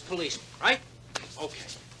word is policeman, right? Okay.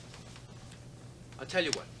 I'll tell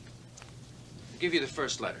you what. I'll give you the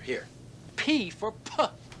first letter. Here. P for P. And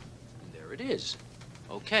there it is.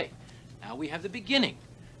 Okay. Now we have the beginning.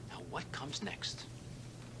 Now what comes next?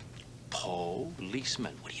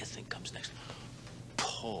 Policeman. What do you think comes next?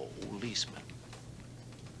 Policeman.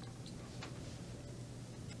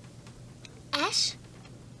 S?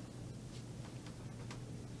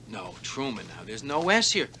 No, Truman, now, there's no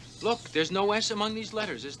S here. Look, there's no S among these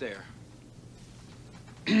letters, is there?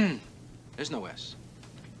 There's no S.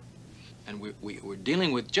 And we're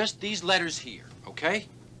dealing with just these letters here, okay?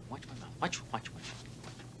 Watch my mouth. Watch.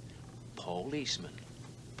 Policeman.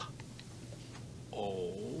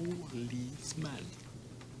 Policeman.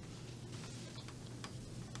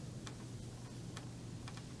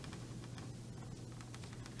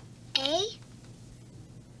 A?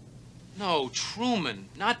 No, Truman.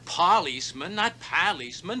 Not policeman, not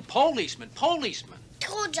policeman. Policeman.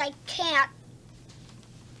 Told you I can't.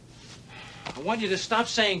 I want you to stop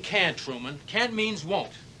saying can't, Truman. Can't means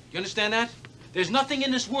won't. You understand that? There's nothing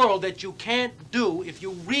in this world that you can't do if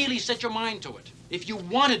you really set your mind to it. If you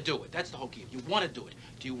want to do it. That's the whole key. If you want to do it.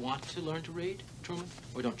 Do you want to learn to read, Truman?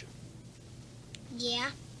 Or don't you? Yeah.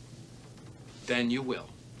 Then you will.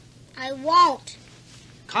 I won't.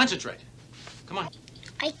 Concentrate. Come on.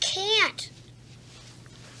 I can't.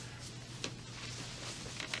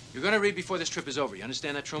 You're going to read before this trip is over. You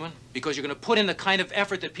understand that, Truman? Because you're going to put in the kind of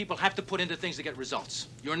effort that people have to put into things to get results.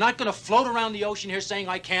 You're not going to float around the ocean here saying,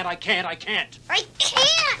 I can't. I can't!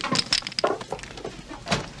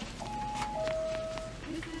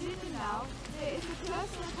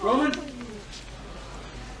 Truman?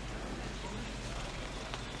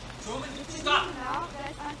 Truman, stop!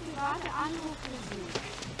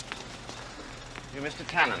 You're Mr.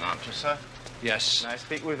 Tannen, aren't you, sir? Yes. Can I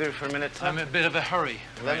speak with you for a minute, sir? I'm in a bit of a hurry.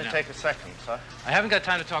 Let me take a second, sir. I haven't got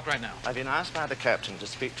time to talk right now. I've been asked by the captain to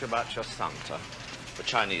speak to you about your son, sir. The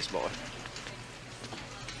Chinese boy.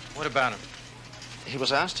 What about him? He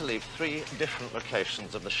was asked to leave 3 different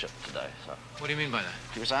locations of the ship today, sir. What do you mean by that?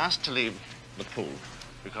 He was asked to leave the pool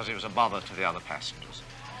because he was a bother to the other passengers.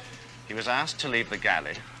 He was asked to leave the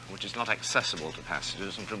galley, which is not accessible to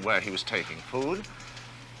passengers, and from where he was taking food.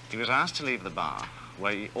 He was asked to leave the bar,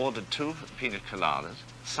 where he ordered 2 pina coladas,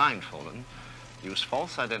 signed for them, used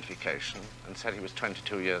false identification, and said he was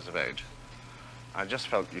 22 years of age. I just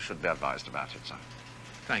felt you should be advised about it, sir.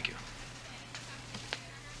 Thank you.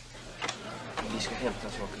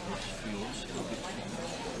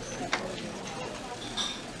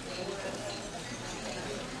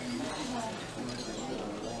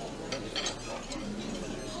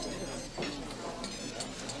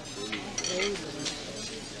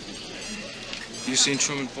 You seen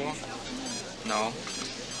Truman before? No.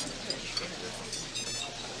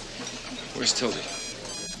 Where's Tildy?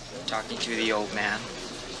 Talking to the old man.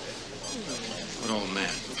 What old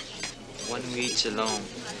man? One who eats alone.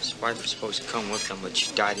 His wife was supposed to come with him, but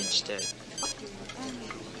she died instead.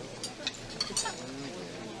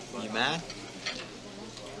 You mad?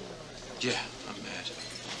 Yeah, I'm mad.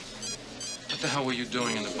 What the hell were you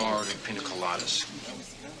doing in the bar ordering pina coladas?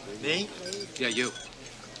 Me? Yeah, you.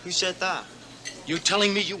 Who said that? You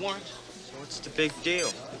telling me you weren't? So what's the big deal?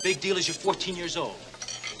 The big deal is you're 14 years old.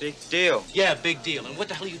 Big deal? Yeah, big deal. And what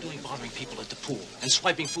the hell are you doing bothering people at the pool and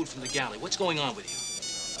swiping food from the galley? What's going on with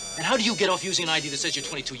you? And how do you get off using an ID that says you're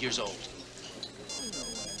 22 years old?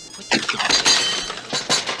 Put the gun.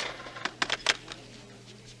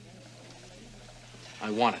 I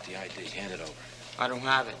want it, the ID. Hand it over. I don't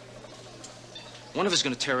have it. One of us is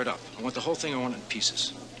going to tear it up. I want the whole thing. I want it in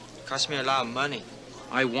pieces. It cost me a lot of money.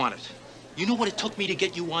 I want it. You know what it took me to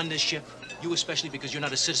get you on this ship? You especially, because you're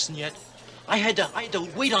not a citizen yet. I had to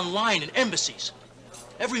wait online in embassies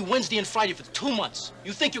every Wednesday and Friday for 2 months.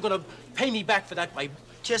 You think you're going to pay me back for that by...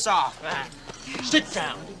 Kiss off, man. Sit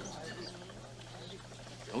down.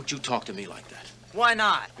 Don't you talk to me like that. Why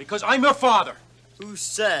not? Because I'm your father. Who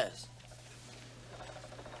says?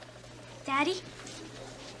 Daddy?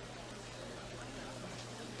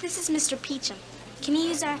 This is Mr. Peachum. Can he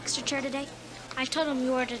use our extra chair today? I told him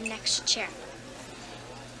you ordered an extra chair.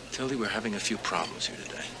 Tildy, we're having a few problems here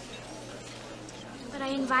today. But I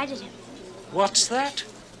invited him. What's that?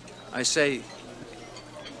 I say,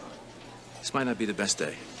 this might not be the best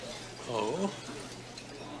day. Oh?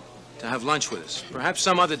 To have lunch with us. Perhaps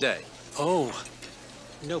some other day. Oh,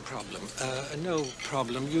 no problem. No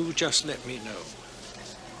problem. You just let me know.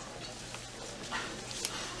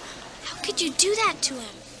 How could you do that to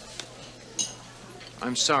him?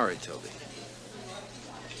 I'm sorry, Tildy.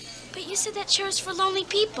 But you said that chair is for lonely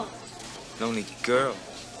people. Lonely girl.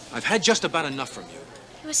 I've had just about enough from you.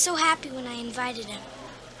 He was so happy when I invited him.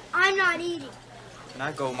 I'm not eating. Can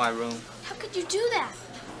I go to my room? How could you do that?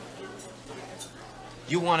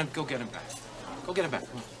 You want him, go get him back. Go get him back.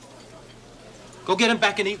 Come on. Go get him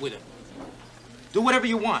back and eat with him. Do whatever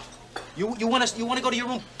you want. You want to go to your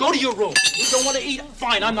room? Go to your room. You don't want to eat?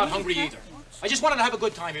 Fine, I'm not hungry either. I just wanted to have a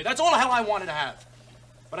good time here. That's all the hell I wanted to have.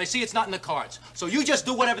 But I see it's not in the cards. So you just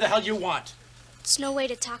do whatever the hell you want. It's no way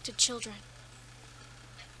to talk to children.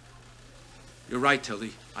 You're right,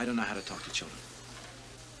 Tildy. I don't know how to talk to children.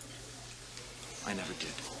 I never did.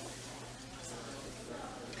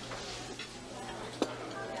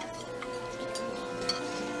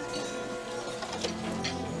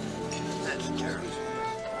 That's terrible.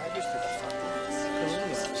 I just did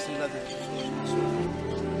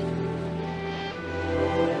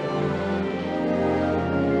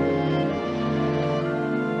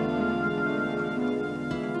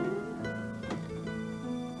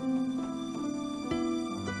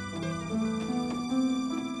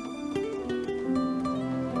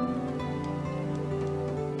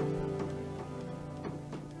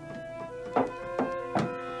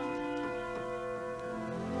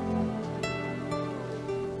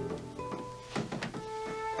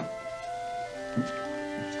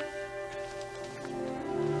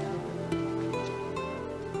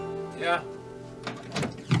Yeah?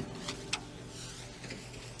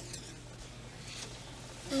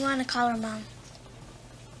 We want to call her Mom.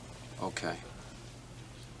 Okay.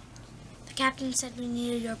 The captain said we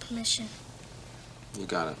needed your permission. You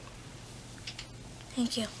got it.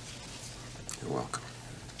 Thank you. You're welcome.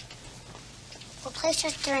 We'll place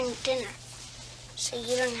us during dinner, so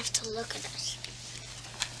you don't have to look at us.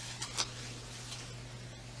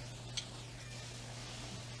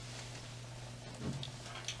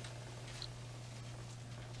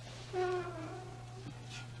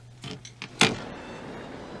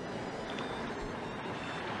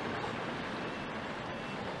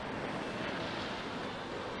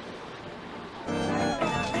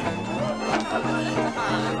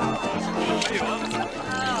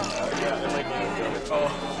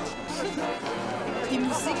 Die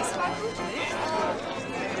Musik ist mal gut, nicht?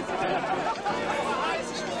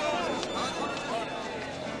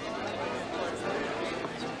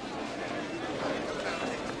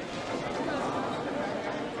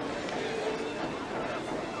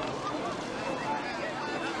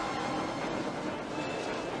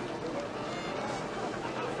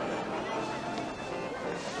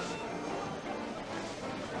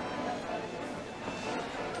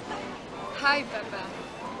 Hi, Papa.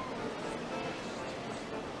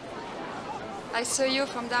 I saw you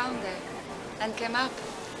from down there and came up.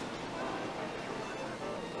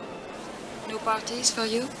 No parties for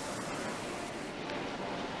you?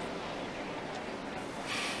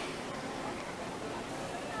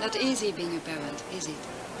 Not easy being a parent, is it?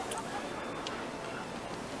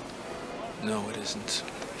 No, it isn't.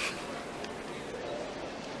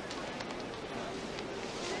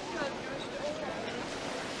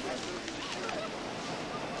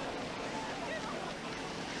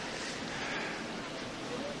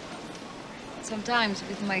 Sometimes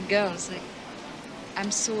with my girls, I'm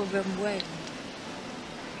so overwhelmed.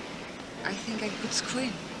 I think I could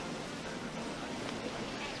scream.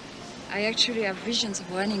 I actually have visions of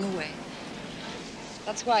running away.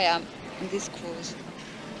 That's why I'm in this cruise.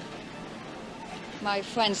 My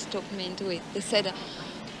friends talked me into it. They said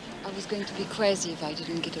I was going to be crazy if I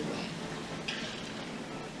didn't get away.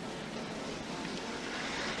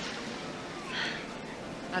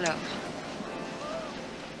 Alors?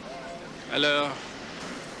 Alors?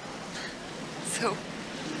 So?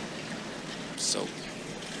 So?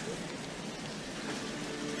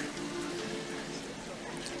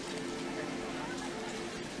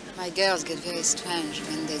 My girls get very strange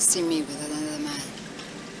when they see me with another man.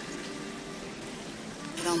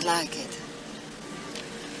 They don't like it.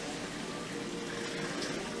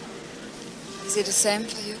 Is it the same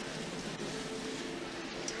for you?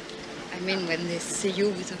 I mean, when they see you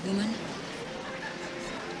with a woman?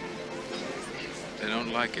 They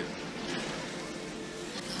don't like it.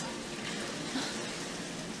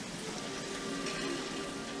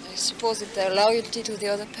 I suppose it's their loyalty to the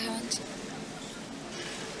other parent.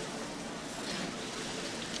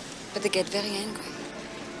 But they get very angry.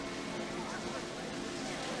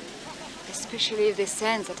 Especially if they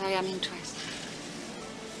sense that I am interested.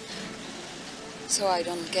 So I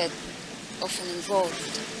don't get often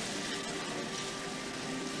involved.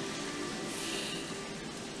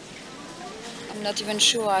 I'm not even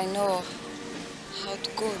sure I know how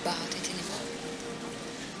to go about it anymore.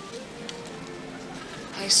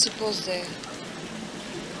 I suppose they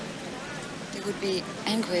would be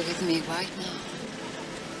angry with me right now.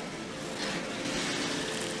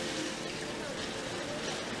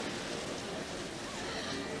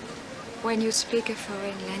 When you speak a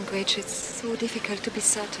foreign language, it's so difficult to be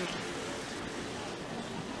subtle.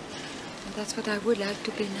 And that's what I would like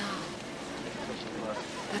to be now.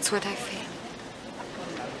 That's what I feel.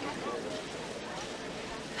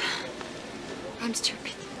 I'm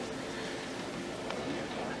stupid.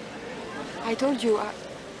 I told you, I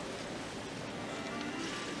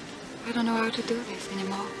don't know how to do this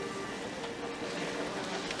anymore.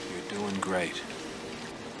 You're doing great.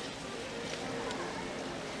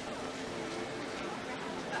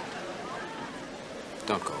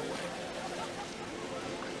 Don't go away.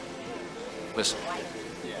 Listen,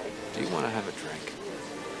 do you want to have a drink?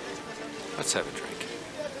 Let's have a drink.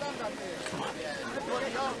 Come on.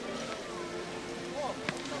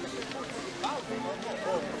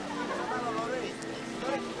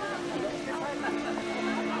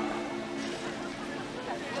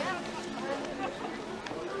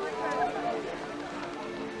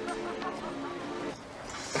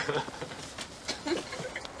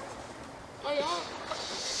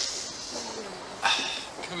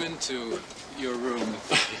 Come into your room.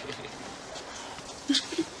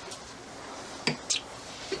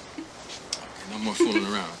 No more fooling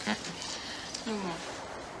around, okay? No more.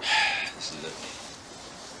 This is it.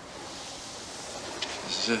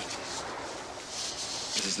 This is it.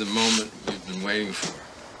 This is the moment we've been waiting for.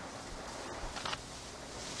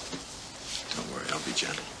 Don't worry, I'll be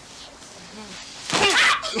gentle.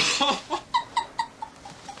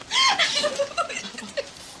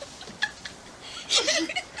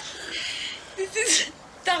 This is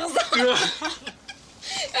Tarzan.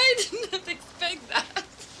 I did not expect that.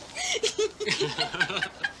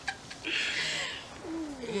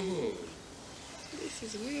 This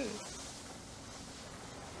is weird.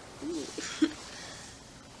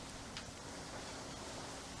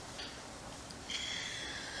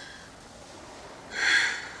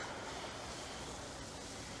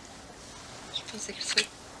 Je pensais qu'elle serait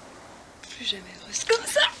plus jamais heureuse comme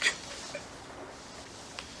ça.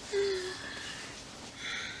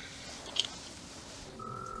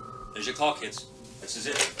 There's your call, kids. This is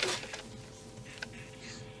it.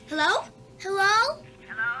 Hello? Hello?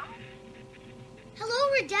 Hello? Hello,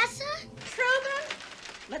 Rodessa? Truman?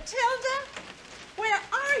 Matilda? Where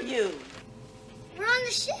are you? We're on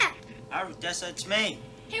the ship. Hi, Rodessa, it's me.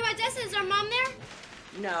 Hey, Rodessa, is our mom there?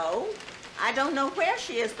 No. I don't know where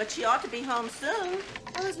she is, but she ought to be home soon.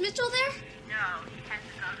 Oh, is Mitchell there? No, he has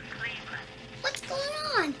to go to Cleveland. What's going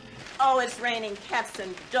on? Oh, it's raining cats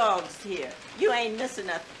and dogs here. You ain't missing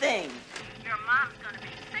a thing. Your mom's gonna be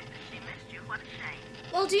sick if she missed you. What a shame.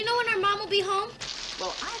 Well, do you know when our mom will be home?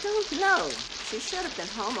 Well, I don't know. She should have been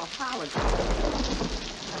home a while ago.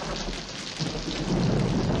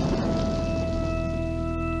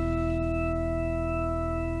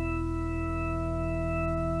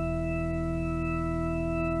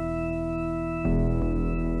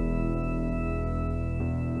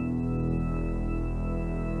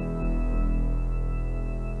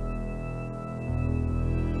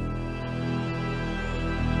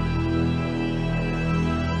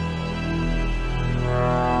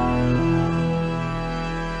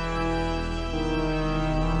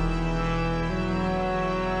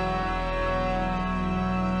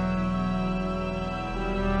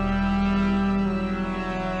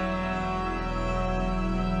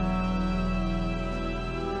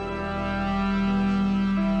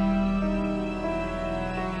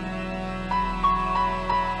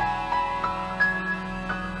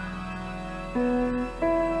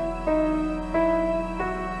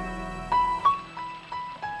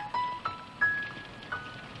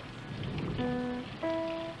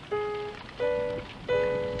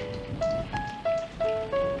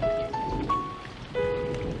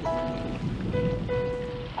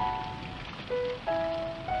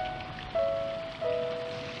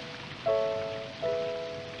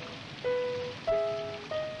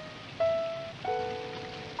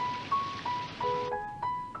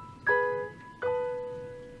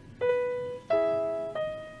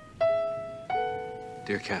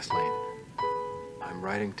 Dear Kathleen, I'm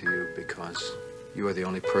writing to you because you are the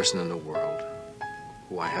only person in the world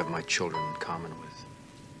who I have my children in common with,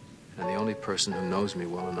 and the only person who knows me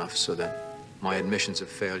well enough so that my admissions of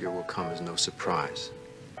failure will come as no surprise.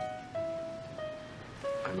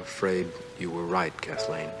 I'm afraid you were right,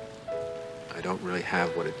 Kathleen. I don't really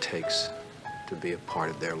have what it takes to be a part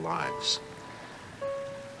of their lives.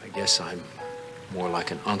 I guess I'm more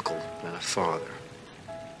like an uncle than a father.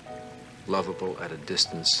 Lovable at a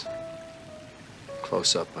distance.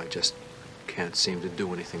 Close up, I just can't seem to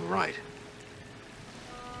do anything right.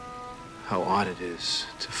 How odd it is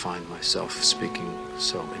to find myself speaking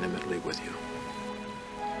so intimately with you,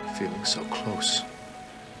 feeling so close.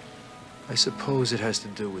 I suppose it has to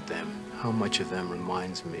do with them, how much of them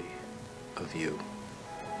reminds me of you.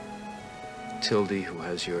 Tildy, who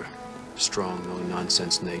has your strong,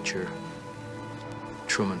 no-nonsense nature.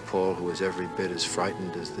 Truman Paul, who is every bit as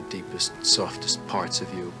frightened as the deepest, softest parts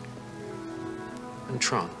of you. And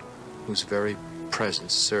Tron, whose very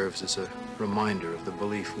presence serves as a reminder of the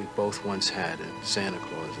belief we both once had in Santa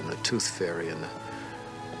Claus and the Tooth Fairy and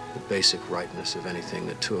the basic rightness of anything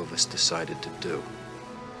the two of us decided to do.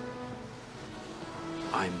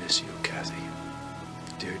 I miss you, Kathy.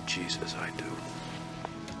 Dear Jesus, I do.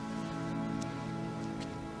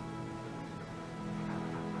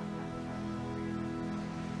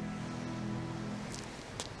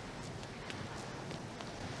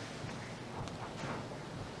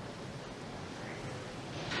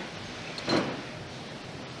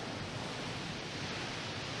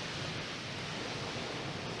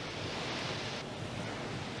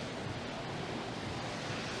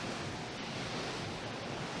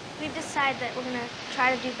 We've decided that we're going to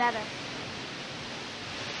try to do better.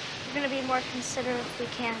 We're going to be more considerate if we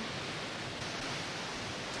can.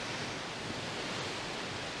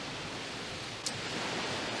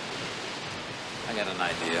 I got an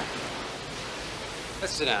idea.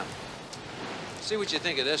 Let's sit down. See what you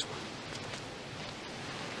think of this one.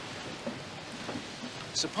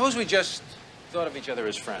 Suppose we just thought of each other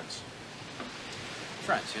as friends.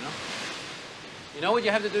 Friends, you know? You know what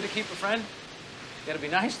you have to do to keep a friend? You gotta be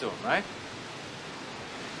nice to him, right?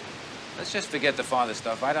 Let's just forget the father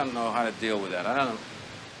stuff. I don't know how to deal with that. I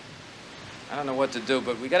don't know what to do,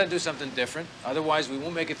 but we gotta do something different. Otherwise, we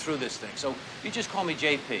won't make it through this thing. So you just call me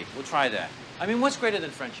JP. We'll try that. I mean, what's greater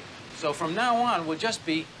than friendship? So from now on, we'll just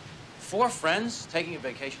be 4 friends taking a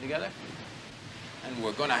vacation together, and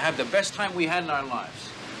we're gonna have the best time we had in our lives.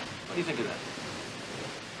 What do you think of that?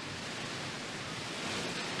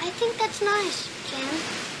 I think that's nice,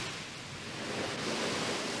 Jan.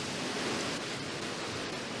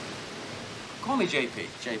 Call me JP,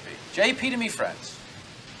 JP. JP to me friends.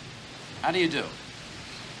 How do you do?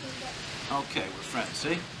 Okay, we're friends,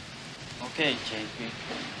 see? Okay, JP.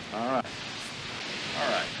 All right.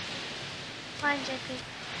 All right. Fine, JP.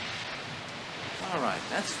 All right,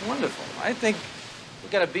 that's wonderful. I think we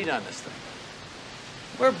got a beat on this thing.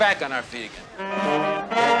 We're back on our feet again.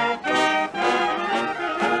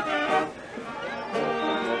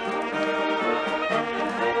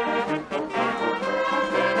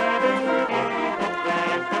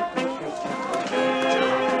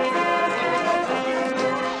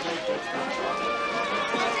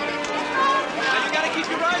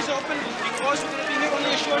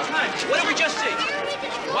 What did we just see?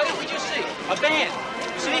 What did we just see? A band.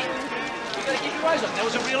 You see? You gotta keep your eyes on. That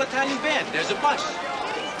was a real Italian band. There's a bus.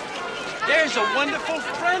 There's a wonderful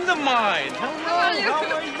friend of mine. Hello,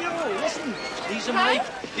 how are you? Listen,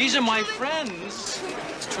 these are my friends.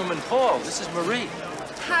 It's Truman Paul. This is Marie.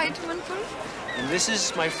 Hi, Truman Paul. And this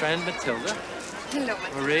is my friend Matilda. Hello,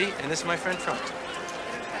 Marie, and this is my friend Truman.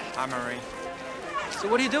 Hi, Marie. So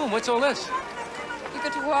what are you doing? What's all this? We go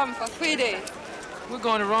to Rome for 3 days. We're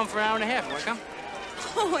going to Rome for an hour and a half. Want to come?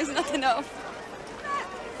 Oh, it's not enough.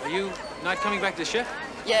 Are you not coming back to the ship?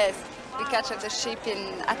 Yes, we catch up the ship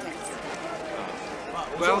in Athens.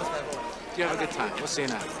 Well, you have a good time. We'll see you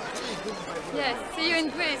now. Yes, see you in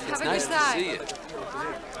Greece. It's Have a nice good time. to see you.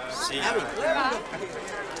 See you.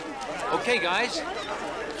 Okay, guys.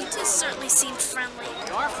 You two certainly seemed friendly.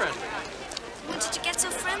 You are friendly. When did you get so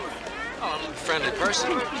friendly? Oh, I'm a friendly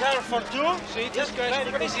person. For 2? See, this guy's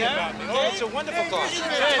crazy about me. Oh, it's a wonderful car.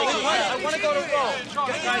 I want to go to Rome.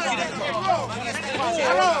 Guys, get in the car.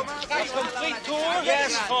 A complete tour?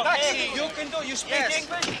 Yes. Taxi. You can do. You speak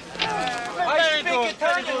English? I speak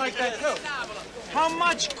Italian like that too. How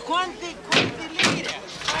much? Quanti lire?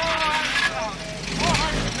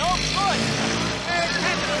 No good.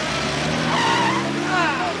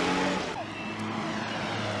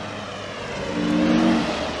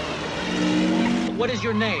 What is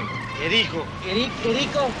your name? Enrico.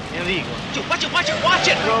 Enrico? Enrico. Watch it, watch it, watch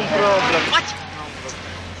it! No problem. Watch it!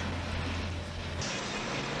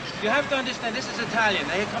 You have to understand, this is Italian.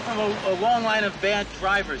 They come from a long line of bad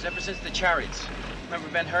drivers ever since the chariots. Remember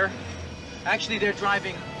Ben-Hur? Actually, they're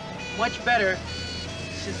driving much better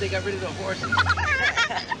since they got rid of the horses.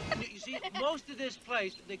 You see, most of this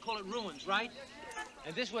place, they call it ruins, right?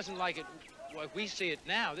 And this wasn't like we see it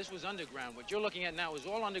now. This was underground. What you're looking at now is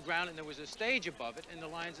all underground, and there was a stage above it, and the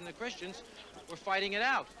Lions and the Christians were fighting it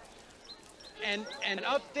out. And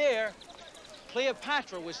up there,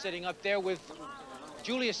 Cleopatra was sitting up there with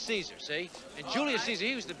Julius Caesar, see? And Julius Caesar,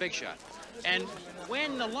 he was the big shot. And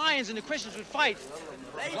when the Lions and the Christians would fight,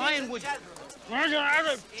 the Lion would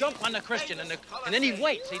jump on the Christian, and then he'd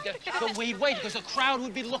wait. So he'd wait because the crowd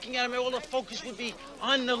would be looking at him, and all the focus would be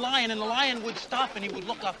on the Lion, and the Lion would stop, and he would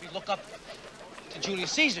look up. He'd look up to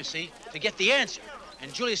Julius Caesar, see, to get the answer.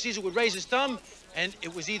 And Julius Caesar would raise his thumb, And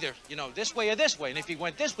it was either, you know, this way or this way. And if he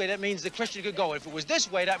went this way, that means the Christian could go. If it was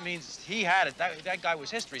this way, that means he had it. That guy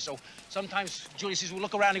was history. So sometimes Julius Caesar would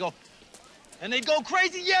look around and go, and they'd go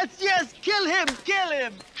crazy. Yes, yes, kill him, kill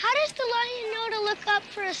him. How does the lion know to look up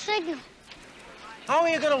for a signal? How are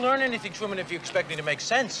you going to learn anything, Truman, if you expect me to make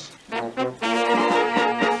sense?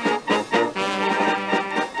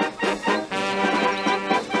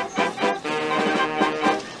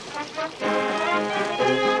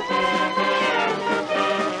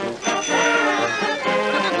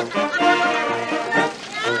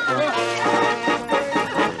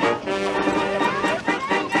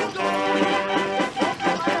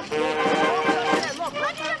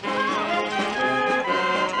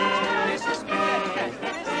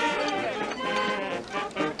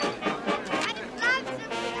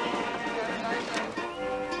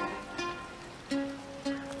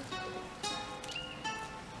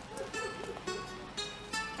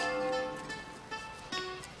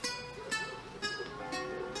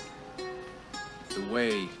 The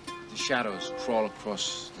way the shadows crawl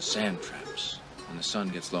across the sand traps when the sun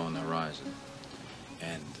gets low on the horizon,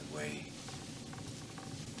 and the way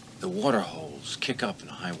the water holes kick up in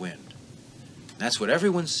a high wind. That's what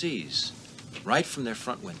everyone sees right from their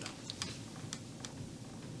front window.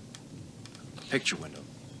 A picture window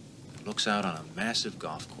that looks out on a massive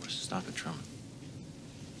golf course. Stop it, Truman.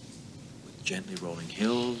 With gently rolling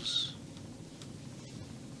hills,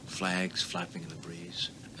 flags flapping in the breeze,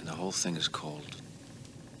 and the whole thing is called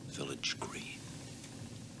Village Green.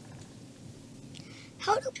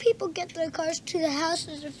 How do people get their cars to the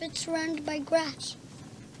houses if it's surrounded by grass?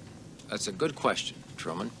 That's a good question,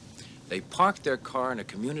 Truman. They park their car in a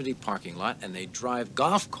community parking lot and they drive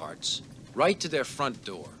golf carts right to their front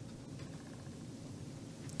door.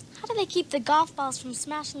 How do they keep the golf balls from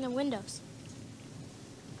smashing the windows?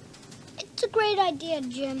 It's a great idea,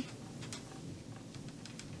 Jim.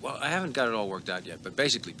 Well, I haven't got it all worked out yet, but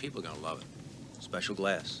basically people are gonna love it. Special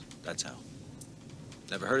glass, that's how.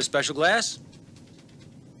 Never heard of special glass?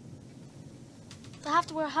 They'll have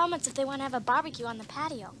to wear helmets if they want to have a barbecue on the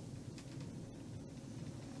patio.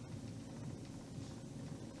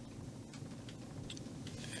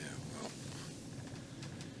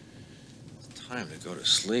 Time to go to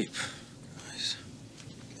sleep, guys.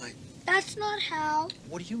 That's not how.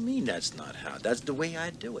 What do you mean that's not how? That's the way I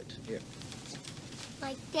do it. Here.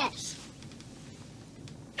 Like this.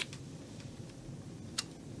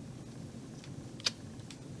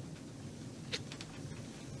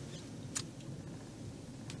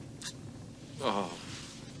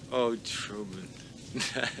 Oh, Truman.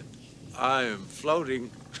 I am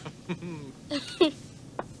floating. Mr.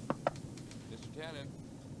 Tannen,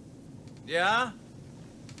 Yeah?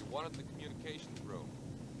 you wanted the communications room.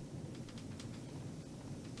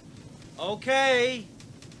 Okay.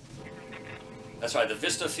 That's right, the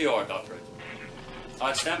Vista Fjord operator. All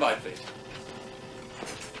right, stand by, please.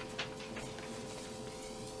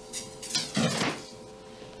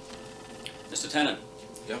 Mr. Tannen.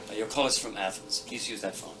 Yep. Your call is from Athens. Please use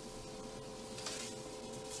that phone.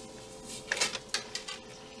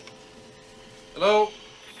 Hello?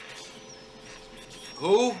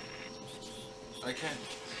 Who? I can't.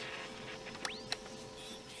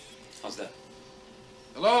 How's that?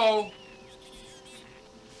 Hello?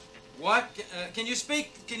 What? Can you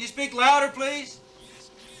speak louder, please?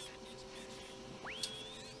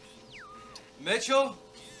 Mitchell?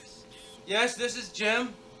 Yes, this is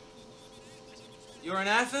Jim. You're in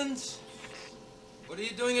Athens? What are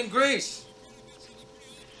you doing in Greece?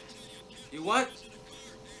 You what?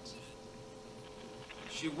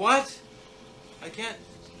 She what? I can't.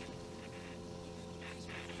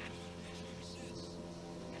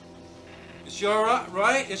 Is she all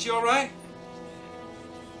right? Is she all right?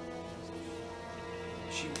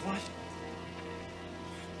 She what?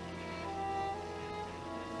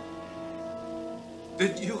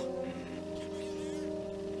 Did you?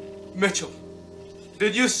 Mitchell,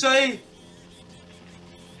 did you say?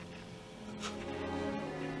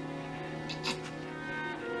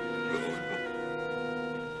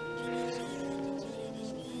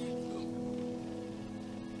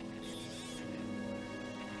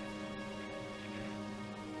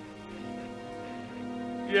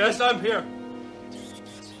 Yes, I'm here.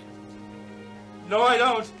 No, I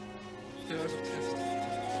don't.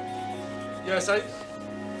 Yes, I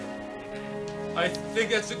think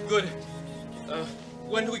that's a good.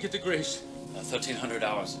 When do we get to Greece? 1300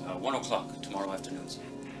 hours. 1 o'clock tomorrow afternoon, sir.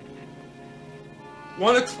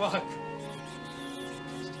 1 o'clock.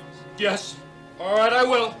 Yes. All right, I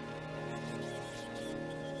will.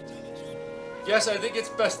 Yes, I think it's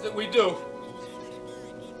best that we do.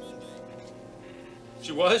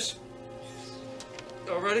 She was?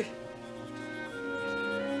 Already?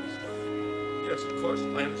 Yes, of course.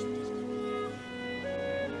 I understand.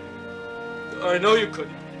 I know you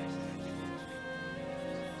couldn't.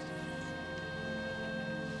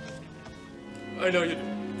 I know you do.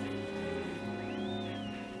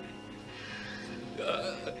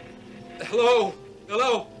 Hello?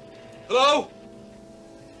 Hello? Hello?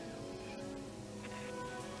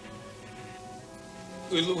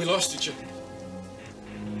 We lost each other.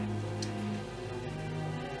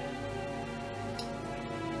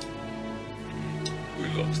 We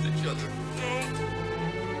lost each other.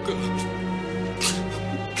 God.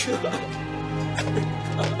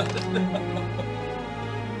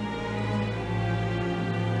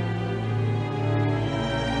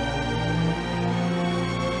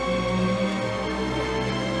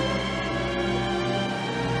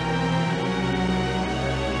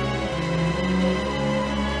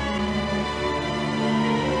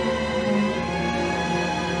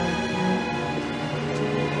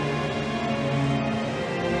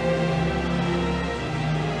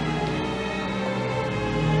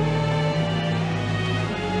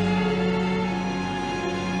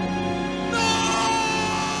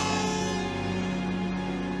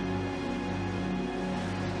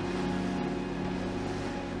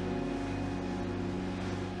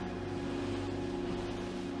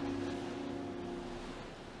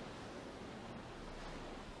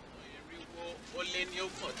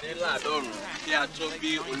 Kí a tó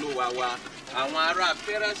bí olúwa wa, àwọn ará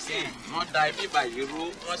Fẹ́rẹ́sì wọ́n da ibi báyìí rú,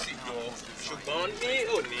 wọ́n sì jọ. Ṣùgbọ́n ní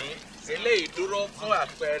òní, eléyìí dúró fún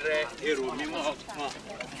àpẹẹrẹ èrò mímọ́ kan.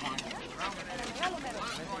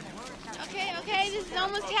 Okay, this is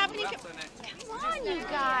almost happening. Come on, you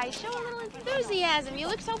guys, show a little enthusiasm. You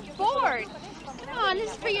look so bored. Come on,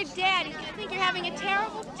 this is for your dad. He's gonna think you're having a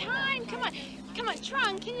terrible time. Come on,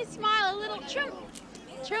 Trung, can you smile a little?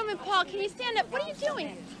 Truman, Paul, can you stand up? What are you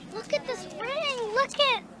doing? Look at this ring. Look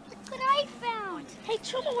what I found. Hey,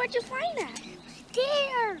 Truman, where'd you find that?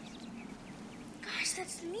 There. Gosh,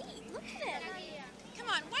 that's neat. Look at it. Come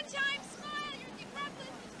on, one time, smile. You're the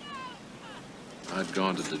breathless. Let's go. I'd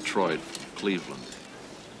gone to Detroit, Cleveland.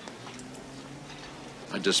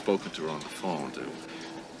 I'd just spoken to her on the phone to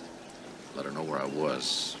let her know where I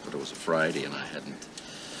was, but it was a Friday and I hadn't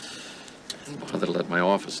bothered to let my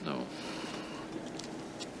office know.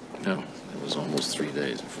 No, it was almost 3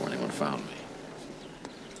 days before anyone found me.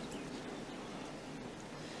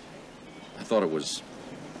 I thought it was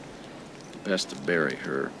best to bury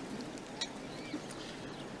her.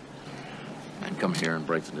 I'd come here and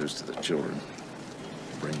break the news to the children,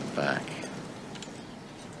 bring them back.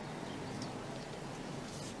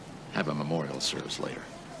 Have a memorial service later.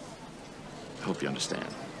 I hope you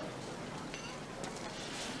understand.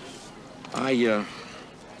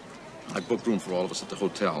 I booked room for all of us at the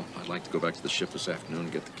hotel. I'd like to go back to the ship this afternoon,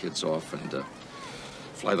 get the kids off, and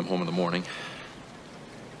fly them home in the morning.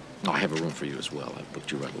 No, I have a room for you as well. I've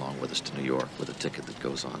booked you right along with us to New York with a ticket that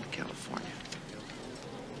goes on to California.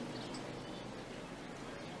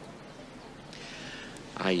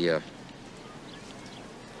 I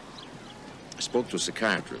spoke to a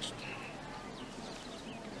psychiatrist.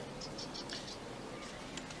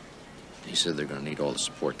 He said they're going to need all the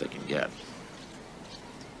support they can get.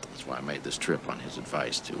 That's why I made this trip on his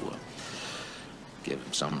advice to give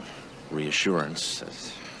him some reassurance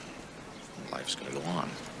that life's going to go on.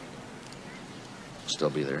 It'll still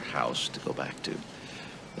be their house to go back to,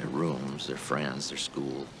 their rooms, their friends, their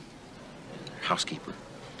school, their housekeeper.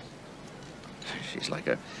 She's like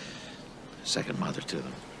a second mother to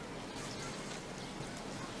them.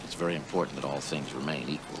 It's very important that all things remain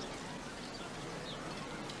equal.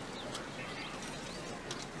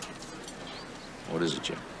 What is it,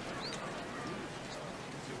 Jim?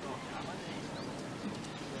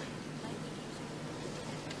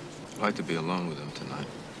 I'd like to be alone with him tonight.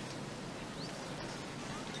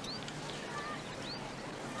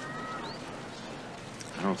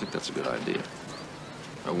 I don't think that's a good idea.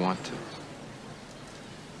 I want to.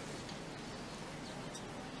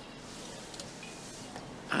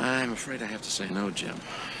 I'm afraid I have to say no, Jim.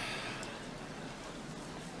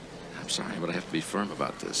 I'm sorry, but I have to be firm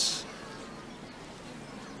about this.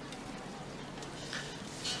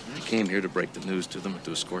 I came here to break the news to them and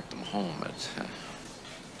to escort them home. It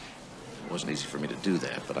wasn't easy for me to do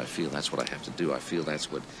that, but I feel that's what I have to do. I feel that's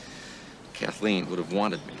what Kathleen would have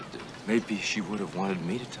wanted me to do. Maybe she would have wanted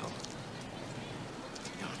me to tell them.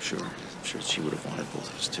 Yeah, I'm sure she would have wanted both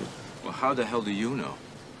of us too. Well, how the hell do you know?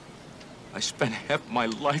 I spent half my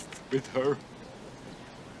life with her.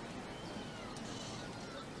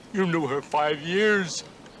 You knew her 5 years.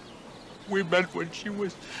 We met when she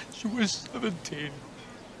was 17.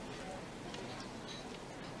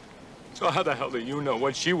 So how the hell do you know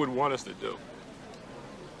what she would want us to do?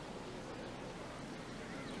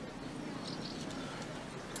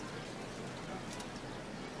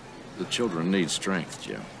 The children need strength,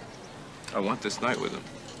 Jim. I want this night with them.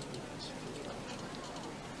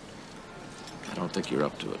 I don't think you're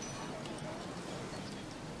up to it.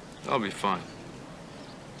 I'll be fine.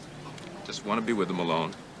 Just want to be with them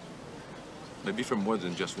alone. Maybe for more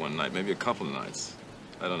than just one night, maybe a couple of nights.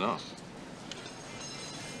 I don't know.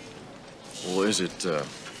 Well, is it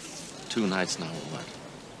 2 nights now or what?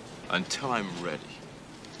 Until I'm ready.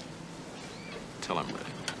 Until I'm ready.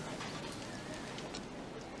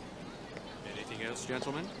 Anything else,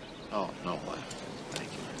 gentlemen? Oh, no,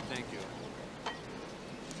 thank you. Thank you.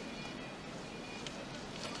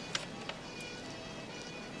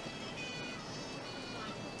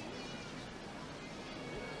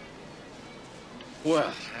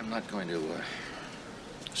 Well, I'm not going to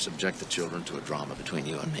subject the children to a drama between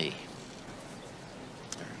you and me.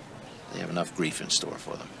 They have enough grief in store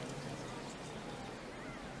for them.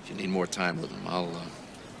 If you need more time with them, I'll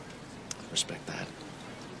respect that.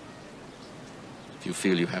 If you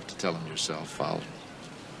feel you have to tell them yourself, I'll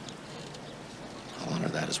honor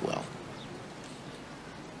that as well.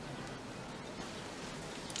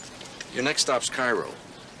 Your next stop's Cairo.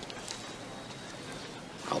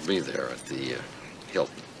 I'll be there at the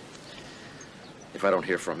Hilton. If I don't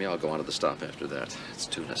hear from you, I'll go on to the stop after that. It's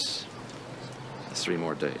Tunis. 3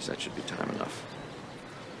 more days. That should be time enough.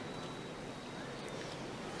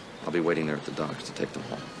 I'll be waiting there at the docks to take them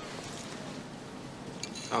home.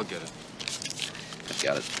 I'll get it. I've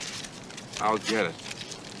got it. I'll get it.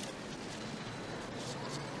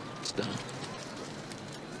 It's done.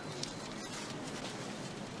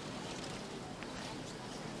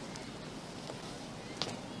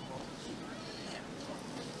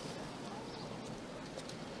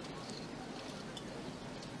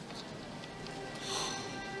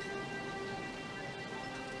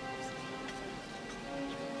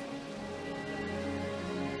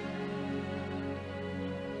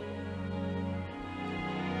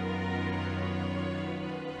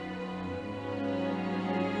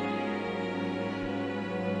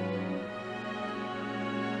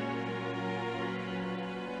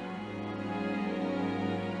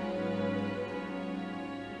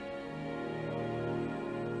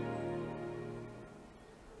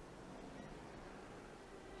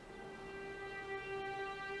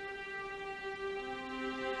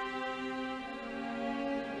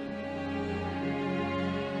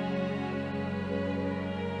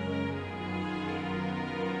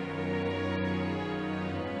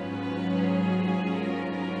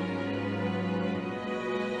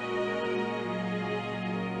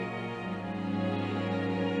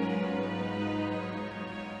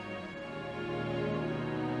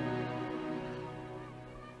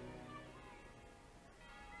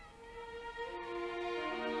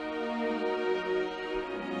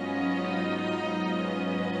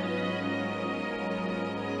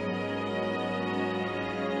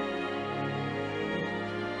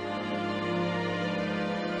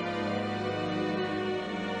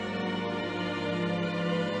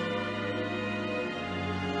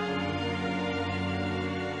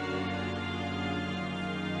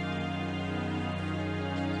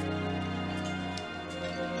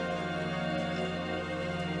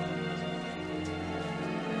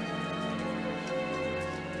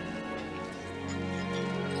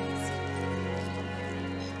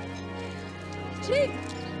 Jim!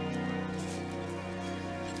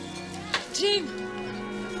 Jim!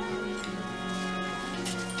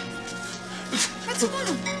 What's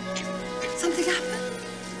wrong? Something happened?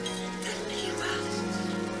 Tell me about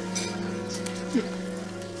it.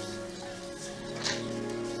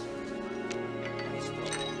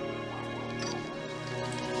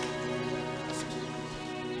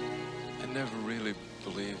 I never really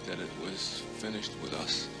believed that it was finished with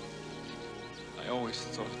us. I always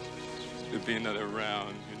thought there'd be another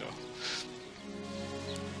round, you know.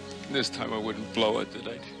 This time I wouldn't blow it, that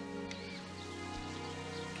I'd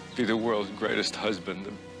be the world's greatest husband,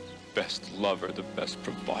 the best lover, the best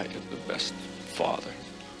provider, the best father.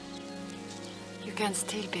 You can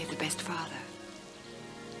still be the best father.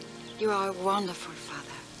 You are a wonderful father.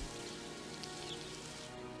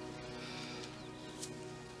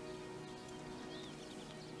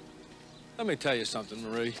 Let me tell you something,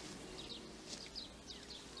 Marie.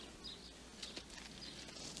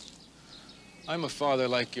 I'm a father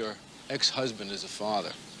like your ex-husband is a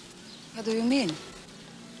father. What do you mean?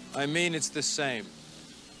 I mean it's the same.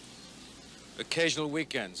 Occasional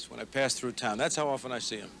weekends when I pass through town. That's how often I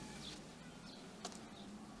see him.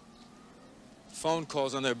 Phone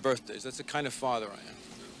calls on their birthdays. That's the kind of father I am.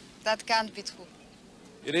 That can't be true.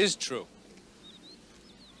 It is true.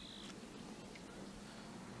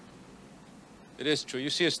 It is true. You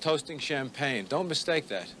see us toasting champagne. Don't mistake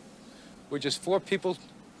that. We're just four people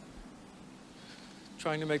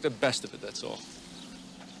trying to make the best of it, that's all.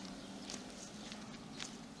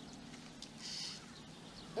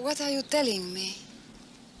 What are you telling me?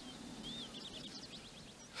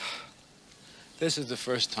 This is the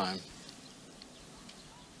first time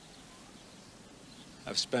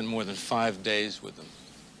I've spent more than 5 days with them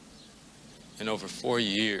in over 4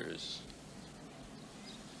 years.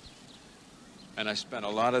 And I spent a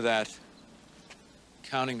lot of that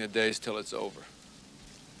counting the days till it's over.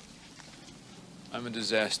 I'm a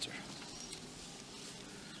disaster.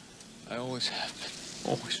 I always have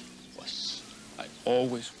been, always was. I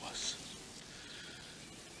always was.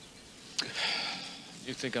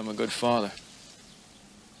 You think I'm a good father?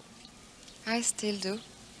 I still do.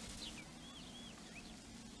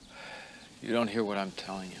 You don't hear what I'm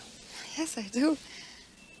telling you. Yes, I do.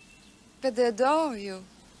 But they adore you.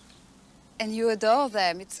 And you adore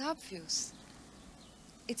them. It's obvious.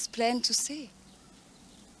 It's plain to see.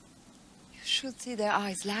 You should see their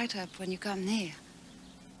eyes light up when you come near.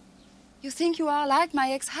 You think you are like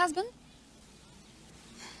my ex-husband?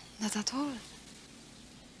 Not at all.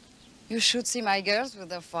 You should see my girls with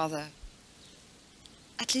their father.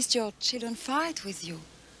 At least your children fight with you.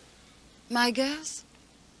 My girls,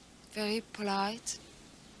 very polite.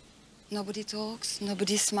 Nobody talks,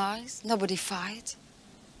 nobody smiles, nobody fights.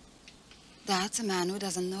 That's a man who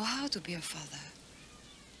doesn't know how to be a father.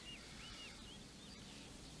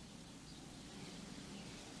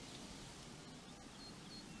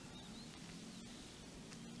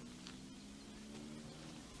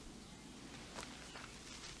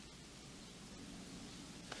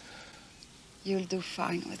 You'll do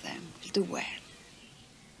fine with them. You'll do well.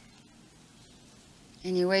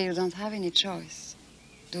 Anyway, you don't have any choice,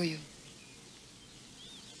 do you?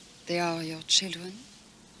 They are your children.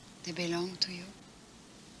 They belong to you.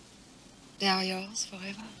 They are yours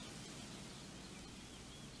forever.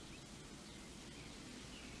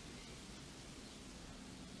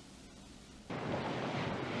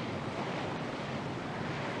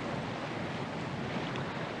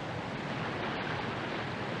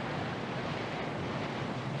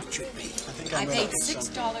 I paid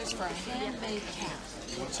 $6 for a handmade cap.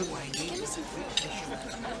 What's a wangy? Give me some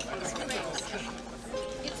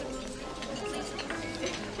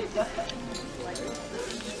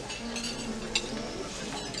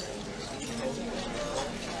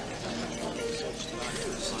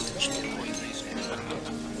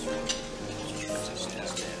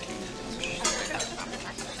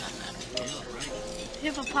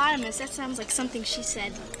Hippopotamus, that sounds like something she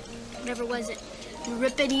said. Whatever was it?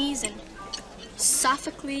 Euripides and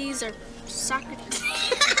Sophocles or Socrates?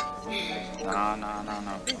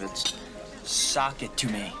 No. It's sock it to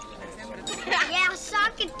me. Yeah,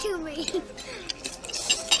 sock it to me.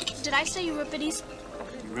 Did I say Euripides?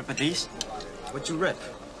 Euripides? What'd you rip?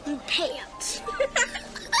 Pants.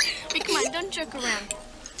 Hey, come on, don't joke around.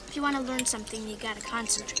 If you want to learn something, you gotta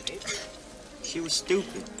concentrate. She was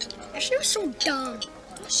stupid. She was so dumb.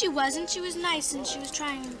 She wasn't. She was nice, and she was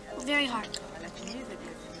trying very hard.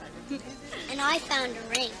 And I found a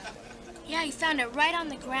ring. Yeah, you found it right on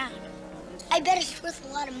the ground. I bet it's worth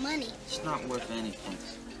a lot of money. It's not worth anything.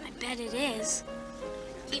 I bet it is.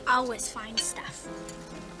 He always finds stuff.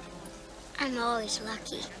 I'm always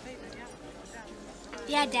lucky.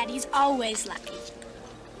 Yeah, Daddy's always lucky.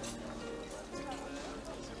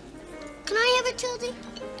 Can I have a Tildy?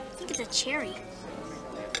 I think it's a cherry.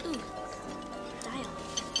 Ooh, dial.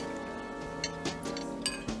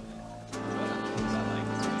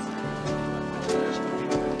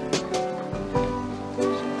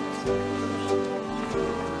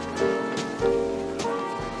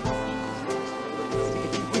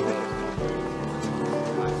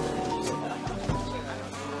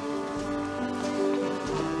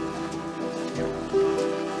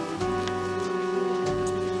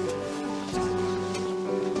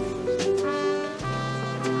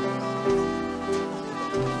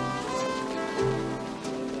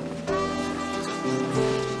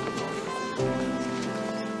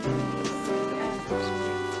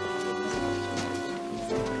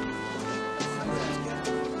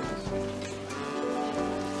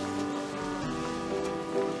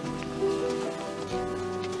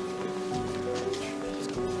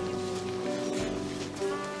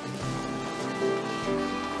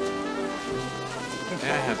 May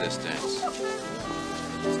I have this dance?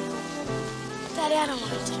 Daddy, I don't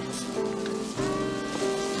want to dance.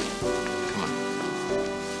 Come on.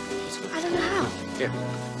 I don't know how. Here.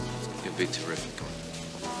 You'll be terrific. Come on.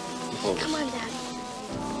 Hold Come on, Dad.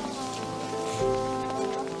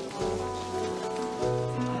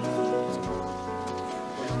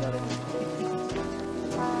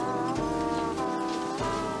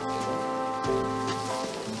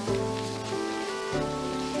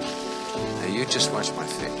 Now, you just watch my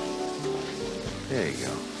feet. There you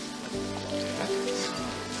go.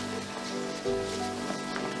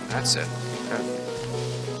 That's it. Okay.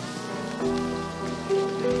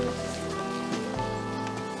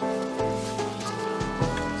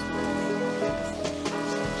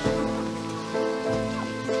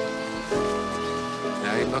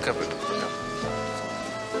 Now, you look up at him. Look up.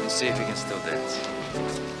 And see if he can still dance.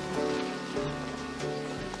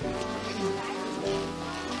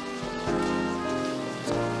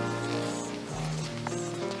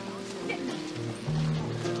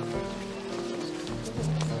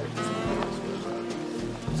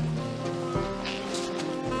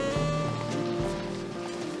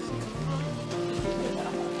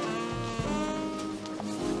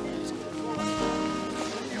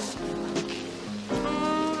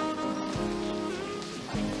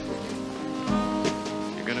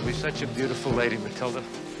 Such a beautiful lady, Matilda.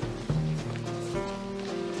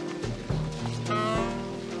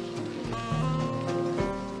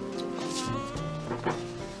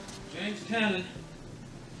 James Tannen.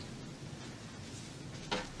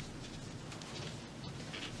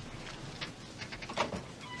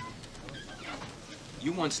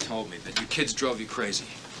 You once told me that your kids drove you crazy.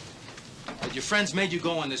 That your friends made you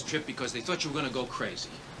go on this trip because they thought you were going to go crazy.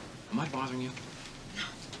 Am I bothering you? No.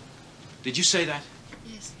 Did you say that?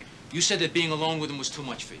 Yes. You said that being alone with him was too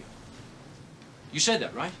much for you. You said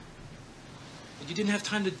that, right? That you didn't have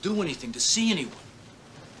time to do anything, to see anyone.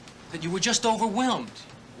 That you were just overwhelmed.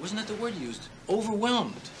 Wasn't that the word you used?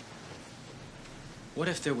 Overwhelmed. What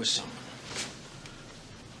if there was someone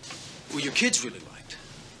who your kids really liked?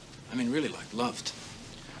 I mean, really liked, loved.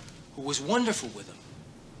 Who was wonderful with them.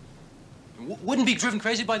 And wouldn't be driven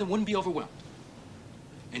crazy by them, wouldn't be overwhelmed.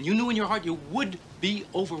 And you knew in your heart you would be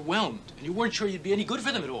overwhelmed. And you weren't sure you'd be any good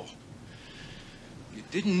for them at all. You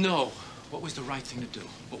didn't know what was the right thing to do,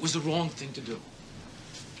 what was the wrong thing to do.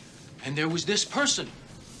 And there was this person.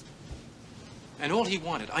 And all he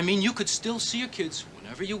wanted, I mean, you could still see your kids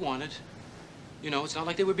whenever you wanted. You know, it's not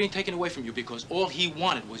like they were being taken away from you because all he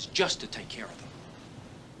wanted was just to take care of them.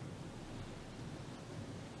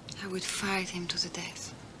 I would fight him to the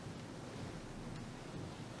death.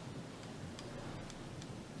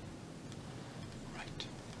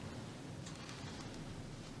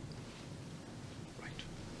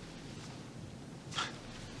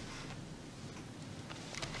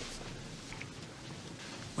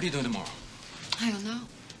 What are you doing tomorrow? I don't know.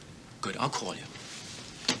 Good, I'll call you.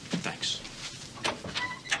 Thanks.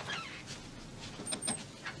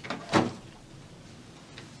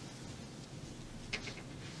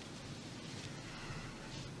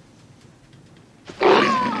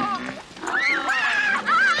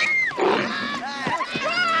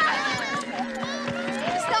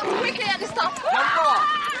 Stop quickly and stop.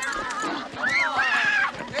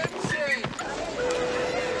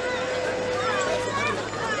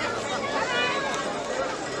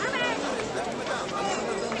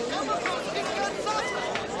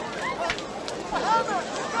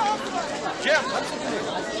 Jim!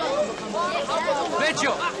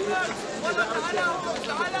 Mitchell!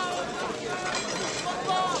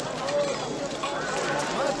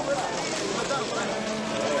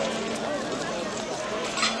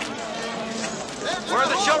 Where are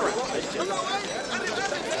the children?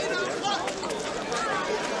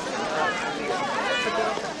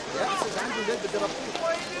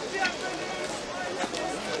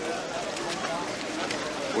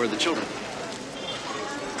 Where are the children?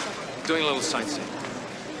 Doing a little sightseeing.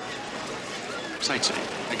 Sightseeing?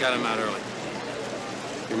 I got him out early.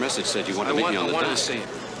 Your message said you wanted to meet me on the I wanted dock. to see him.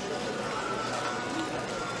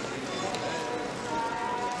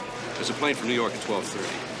 There's a plane from New York at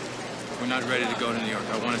 12:30. We're not ready to go to New York.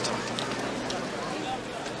 I want to talk to him.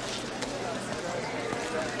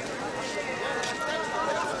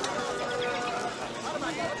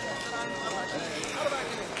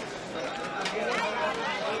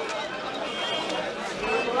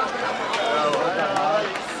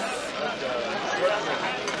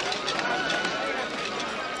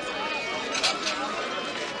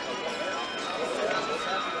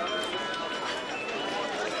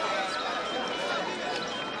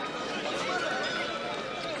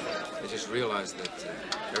 Realized that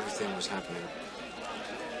everything was happening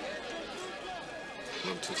a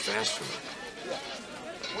little too fast for me.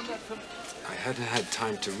 I hadn't had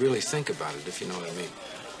time to really think about it, if you know what I mean.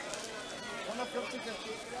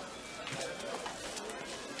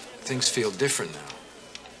 things feel different now.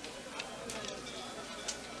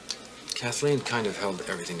 Kathleen kind of held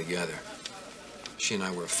everything together. She and I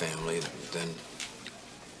were a family,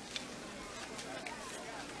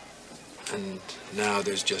 and now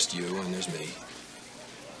there's just you, and there's me,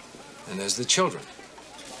 and there's the children.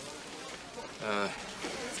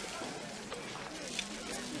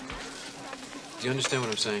 Do you understand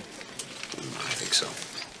what I'm saying? I think so.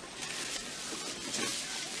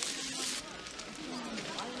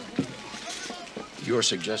 You're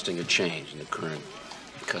suggesting a change in the current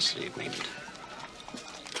custody agreement.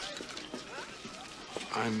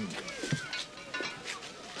 I'm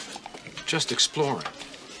just exploring.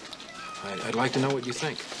 I'd like to know what you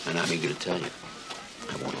think. And I'm eager to tell you.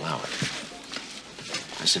 I won't allow it.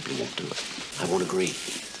 I simply won't do it. I won't agree.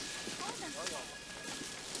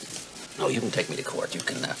 No, you can take me to court. You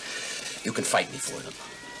can fight me for them.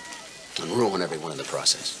 And ruin everyone in the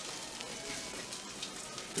process.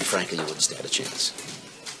 And frankly, you wouldn't stand a chance.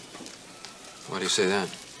 Why do you say that?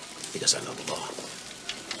 Because I know the law.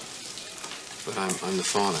 But I'm the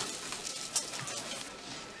father.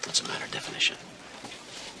 That's a matter of definition.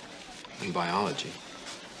 In biology.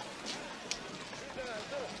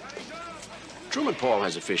 Truman Paul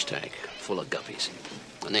has a fish tank full of guppies.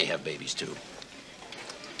 And they have babies, too.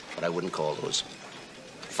 But I wouldn't call those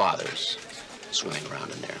fathers swimming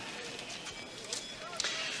around in there.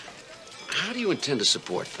 How do you intend to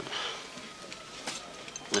support them?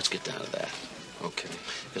 Let's get down to that. Okay.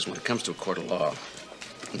 Because when it comes to a court of law,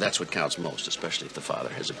 that's what counts most, especially if the father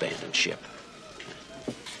has abandoned ship.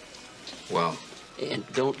 Well... And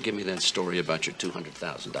don't give me that story about your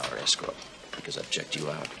 $200,000 escrow, because I've checked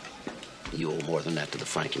you out. You owe more than that to the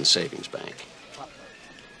Franklin Savings Bank.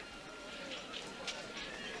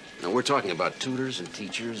 Now, we're talking about tutors and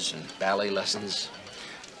teachers and ballet lessons,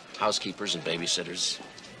 housekeepers and babysitters,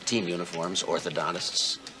 team uniforms,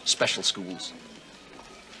 orthodontists, special schools.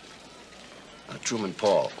 Now, Truman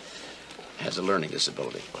Paul has a learning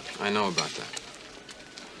disability. I know about that.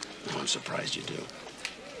 Oh, I'm surprised you do.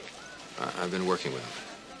 I've been working with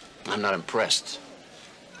him. I'm not impressed.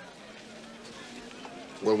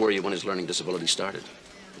 Where were you when his learning disability started?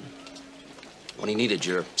 When he needed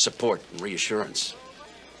your support and reassurance?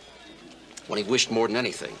 When he wished more than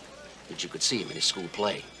anything that you could see him in his school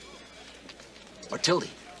play? Or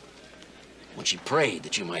Tildy, when she prayed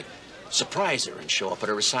that you might surprise her and show up at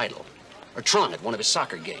a recital? Or Tron at one of his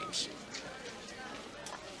soccer games?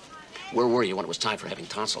 Where were you when it was time for having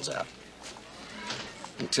tonsils out?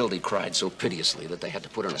 And Tildy cried so piteously that they had to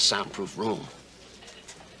put her in a soundproof room.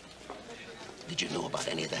 Did you know about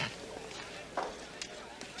any of that?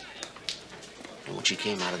 And when she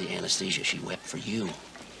came out of the anesthesia, she wept for you.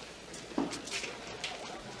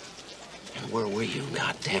 And where were you,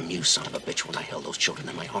 goddamn you son of a bitch, when I held those children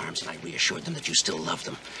in my arms and I reassured them that you still loved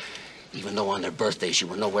them, even though on their birthdays you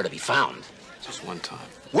were nowhere to be found? Just one time.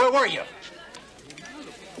 Where were you?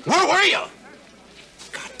 Where were you?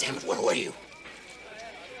 God damn it, where were you?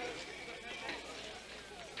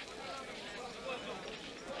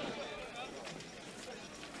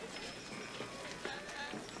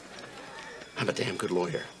 I'm a damn good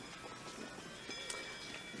lawyer.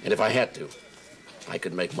 And if I had to, I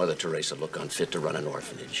could make Mother Teresa look unfit to run an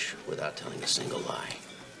orphanage without telling a single lie.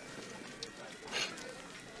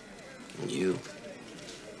 And you,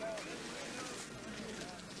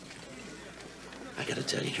 I gotta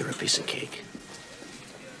tell you, you're a piece of cake.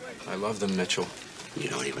 I love them, Mitchell. You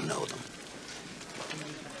don't even know them.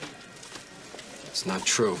 It's not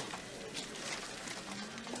true.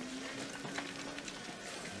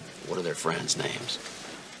 What are their friends' names?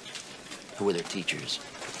 Who are their teachers?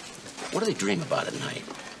 What do they dream about at night?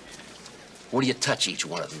 What do you touch each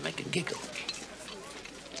one of them, make a giggle?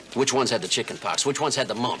 Which ones had the chicken pox? Which ones had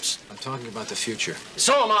the mumps? I'm talking about the future.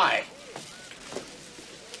 So am I.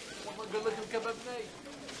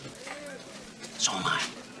 So am I.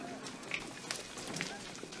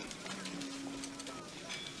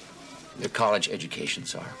 Their college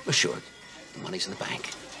educations are assured. The money's in the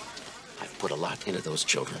bank. I've put a lot into those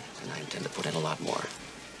children, and I intend to put in a lot more.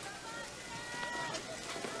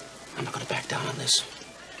 I'm not going to back down on this.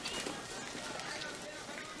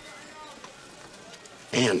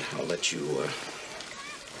 And I'll let you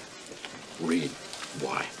read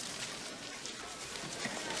why.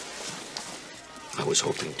 I was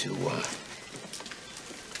hoping to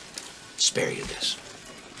spare you this,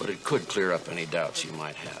 but it could clear up any doubts you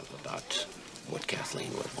might have about what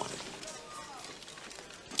Kathleen would have wanted.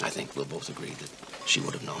 I think we'll both agree that she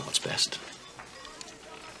would have known what's best.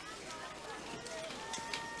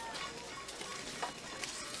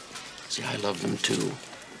 See, I love them too.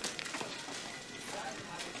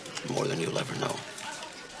 More than you'll ever know.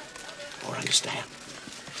 understand.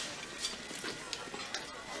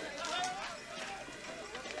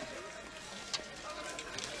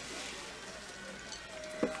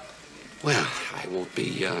 Well, I won't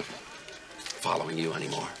be following you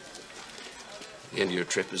anymore. The end of your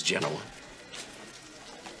trip is Genoa.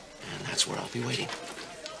 And that's where I'll be waiting.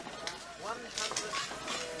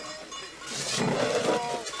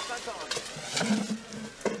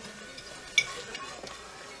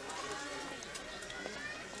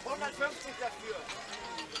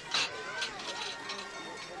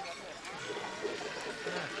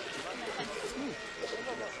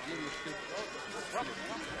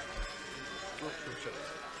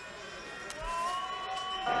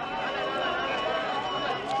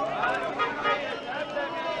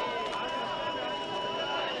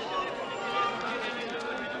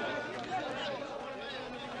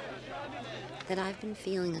 That I've been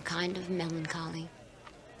feeling a kind of melancholy,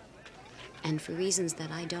 and for reasons that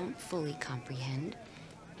I don't fully comprehend,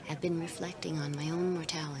 have been reflecting on my own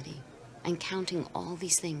mortality and counting all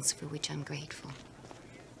these things for which I'm grateful.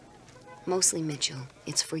 Mostly, Mitchell,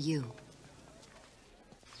 it's for you.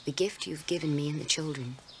 The gift you've given me and the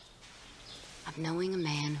children of knowing a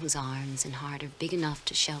man whose arms and heart are big enough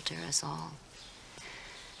to shelter us all,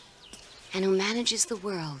 and who manages the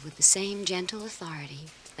world with the same gentle authority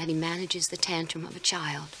that he manages the tantrum of a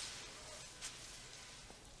child.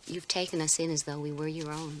 You've taken us in as though we were your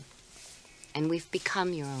own, and we've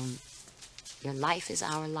become your own. Your life is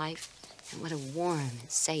our life, and what a warm and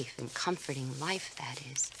safe and comforting life that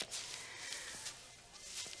is.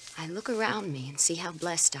 I look around me and see how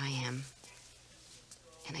blessed I am,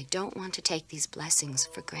 and I don't want to take these blessings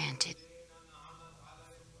for granted.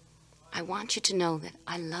 I want you to know that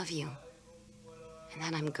I love you, and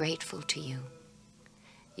that I'm grateful to you.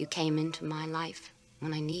 You came into my life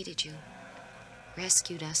when I needed you,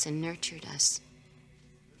 rescued us and nurtured us,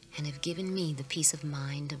 and have given me the peace of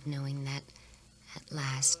mind of knowing that, at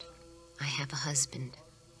last, I have a husband,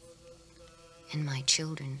 and my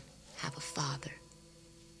children have a father.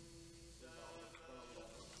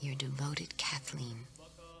 Your devoted Kathleen.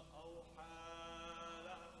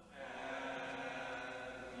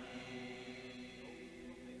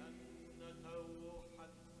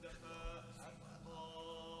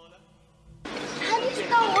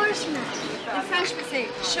 Horseman. In French, we say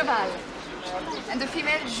cheval. And the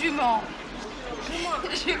female, jument.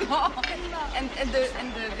 Jument. And the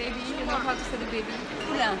baby, you know how to say the baby?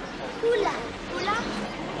 Poulain. Poulain. Poulain?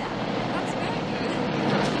 Yeah, that's very good.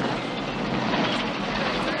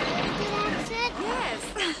 Yes.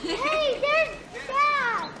 Hey, there's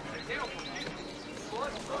Dad.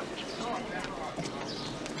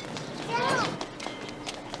 Dad.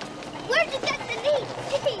 Where'd you get the knee?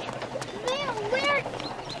 Where?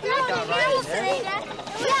 Yeah, mine was sexy.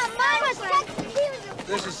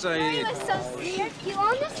 This is Mine was so scared. You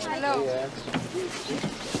on this? Hello.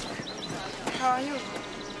 How are you?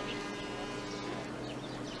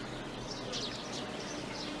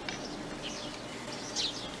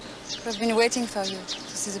 We've been waiting for you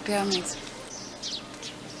to see the pyramids.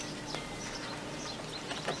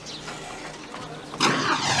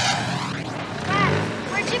 Dad,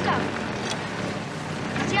 where'd you go?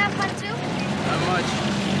 Did you have fun too? Not much.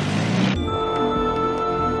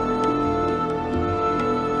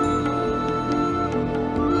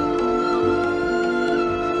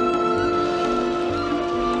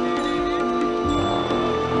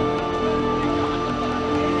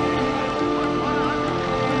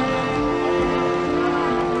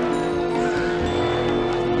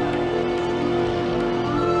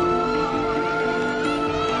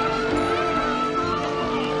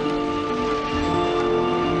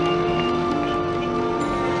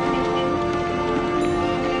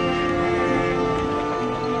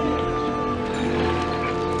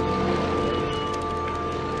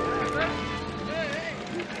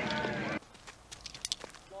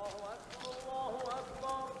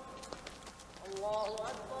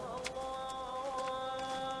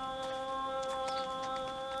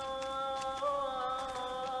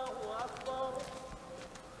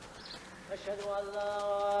 أشهد أن لا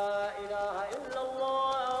إله إلا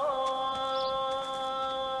الله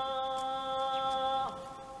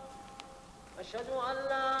أشهد أن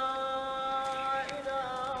لا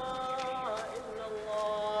إله إلا الله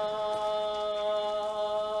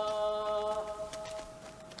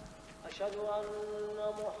أشهد أن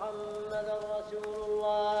محمدا رسول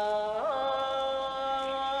الله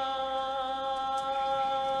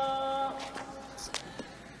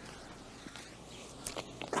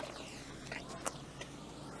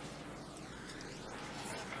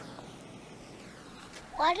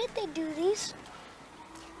Why did they do these?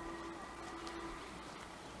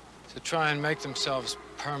 to try and make themselves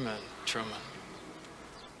permanent, Truman.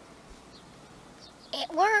 It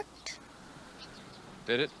worked.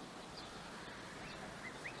 Did it?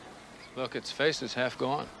 Look, its face is half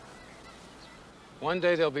gone. One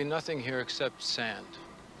day there'll be nothing here except sand.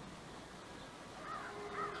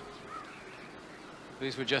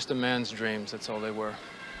 These were just a man's dreams, that's all they were.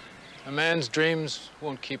 A man's dreams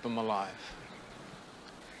won't keep him alive.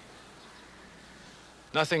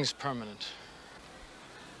 Nothing's permanent.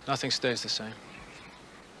 Nothing stays the same.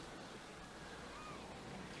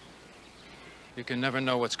 You can never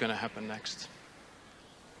know what's going to happen next.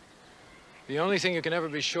 The only thing you can ever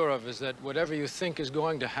be sure of is that whatever you think is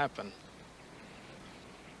going to happen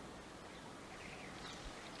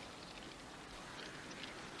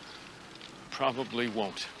probably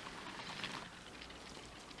won't.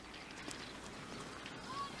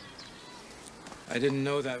 I didn't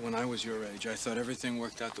know that when I was your age. I thought everything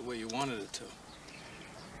worked out the way you wanted it to.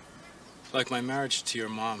 Like my marriage to your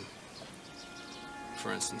mom,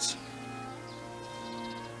 for instance.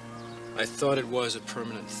 I thought it was a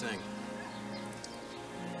permanent thing.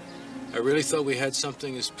 I really thought we had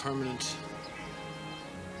something as permanent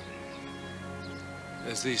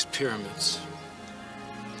as these pyramids,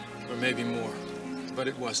 or maybe more, but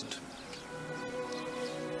it wasn't.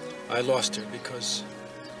 I lost her because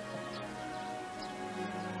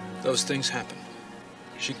those things happened.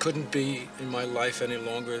 She couldn't be in my life any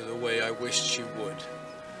longer the way I wished she would.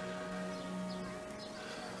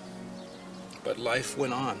 But life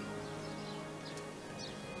went on.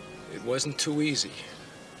 It wasn't too easy,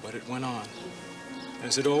 but it went on,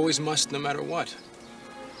 as it always must, no matter what.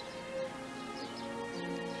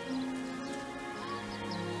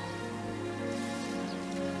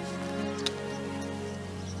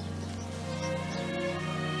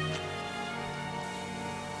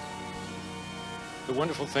 The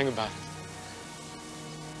wonderful thing about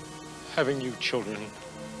having you children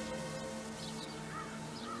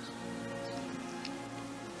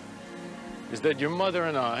is that your mother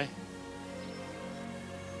and I,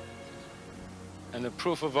 and the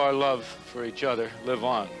proof of our love for each other, live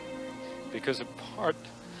on, because a part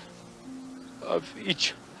of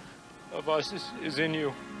each of us is in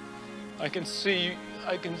you. I can see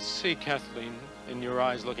Kathleen in your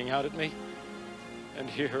eyes looking out at me, and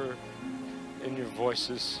hear her in your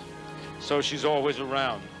voices. So she's always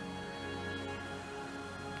around,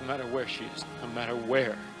 no matter where she is, no matter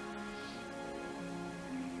where.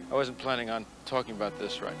 I wasn't planning on talking about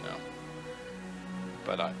this right now,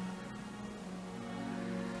 but I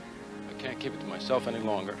can't keep it to myself any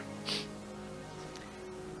longer.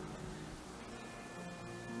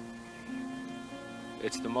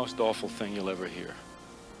 It's the most awful thing you'll ever hear.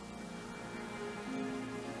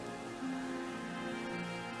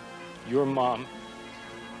 Your mom,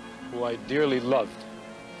 who I dearly loved,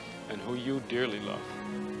 and who you dearly love,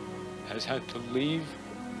 has had to leave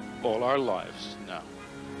all our lives now,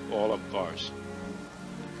 all of ours.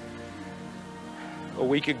 A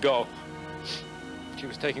week ago, she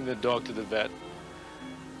was taking the dog to the vet.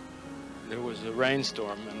 There was a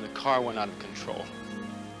rainstorm and the car went out of control.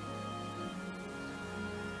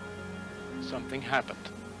 Something happened.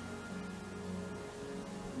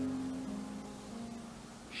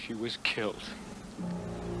 She was killed.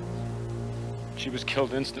 She was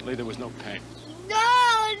killed instantly. There was no pain. No,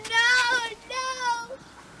 no, no.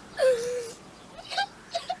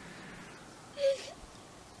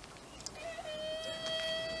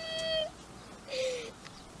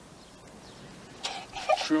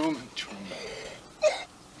 Truman.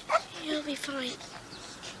 You'll be fine.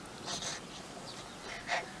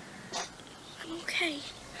 I'm okay.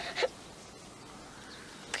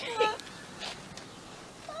 Okay.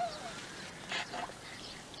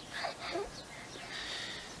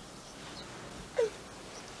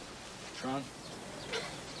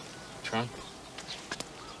 Tron?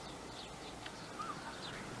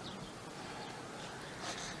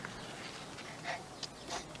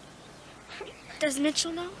 Does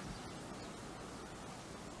Mitchell know?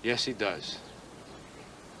 Yes, he does.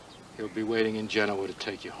 He'll be waiting in Genoa to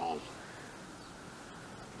take you home.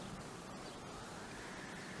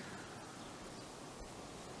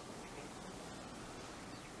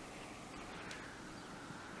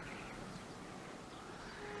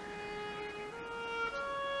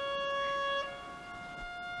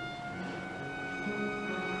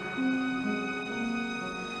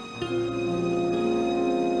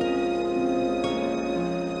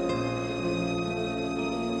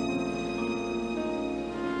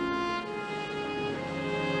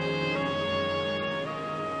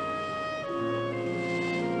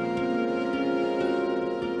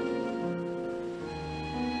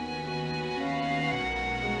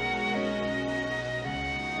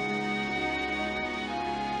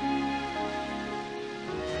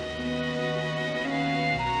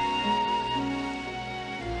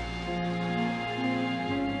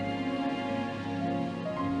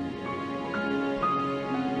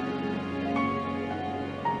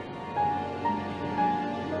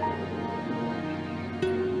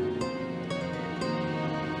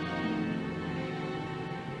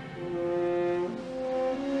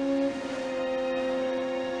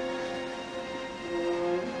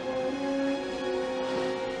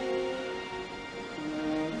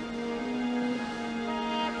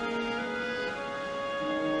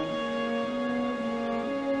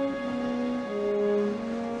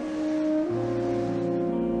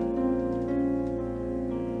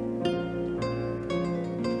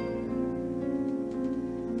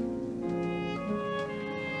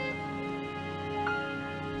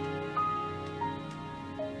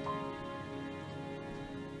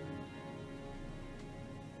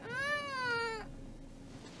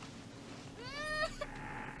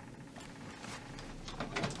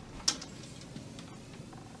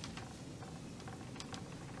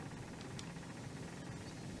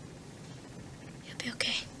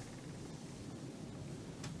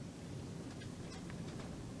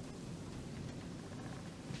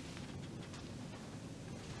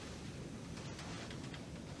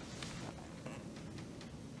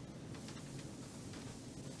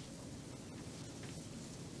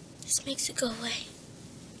 This makes it go away.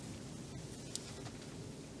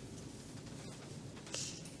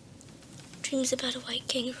 Dreams about a white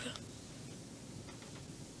kangaroo.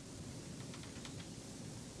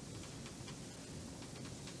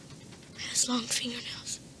 Has long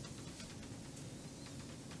fingernails.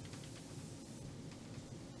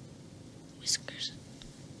 Whiskers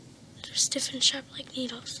that are stiff and sharp like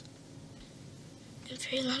needles. And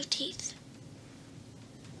very long teeth.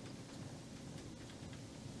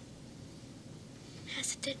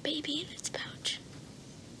 Has a dead baby in its pouch.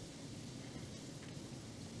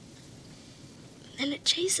 And then it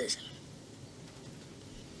chases him.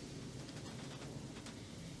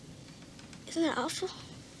 Isn't that awful?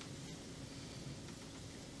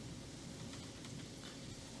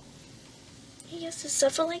 He has to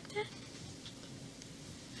suffer like that?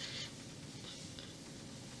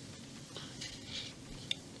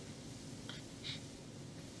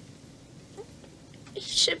 He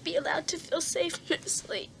should be allowed to feel safe in his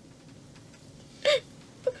sleep.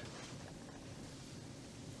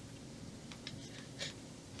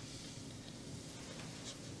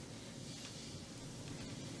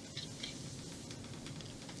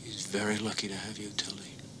 He's very lucky to have you,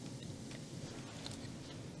 Tilly.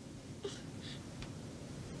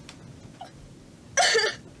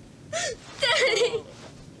 Daddy!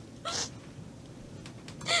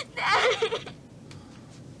 Daddy!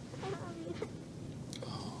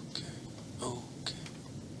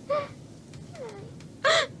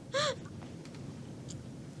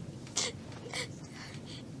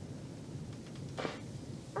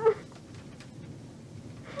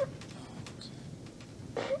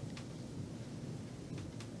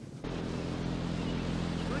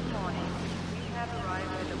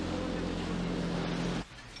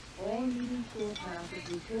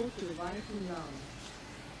 Report to the Vatican Yard.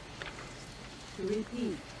 To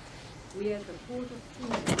repeat, we are at the port of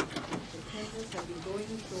Tunis. The tenders have been going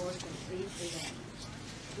ashore since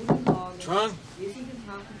 8 a.m. Tron?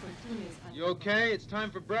 Tunis. You okay? It's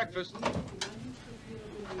time for breakfast.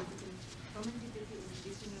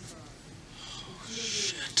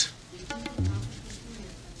 Shit.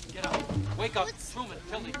 Get up. Wake up. Truman,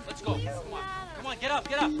 Tilly, let's go. Come on. Come on, get up,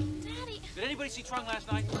 get up. Daddy. Did anybody see Trung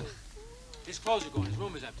last night? His clothes are gone. His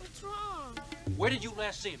room is empty. What's wrong? Where did you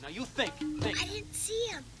last see him? Now you think. I didn't see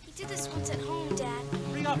him. He did this once at home, Dad.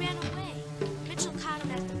 Hurry up. He ran away. Mitchell caught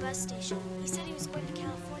him at the bus station. He said he was going to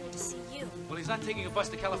California to see you. Well, he's not taking a bus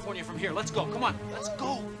to California from here. Let's go. Come on. Let's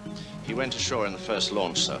go. He went ashore in the first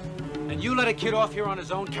launch, sir. And you let a kid off here on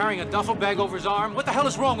his own carrying a duffel bag over his arm? What the hell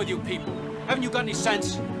is wrong with you people? Haven't you got any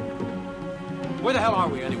sense? Where the hell are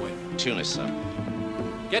we, anyway? Tunis, sir.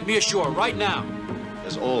 Get me ashore right now.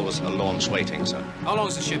 There's always a launch waiting, sir. How long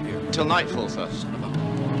is the ship here? Till nightfall, sir.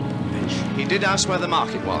 He did ask where the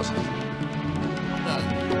market was.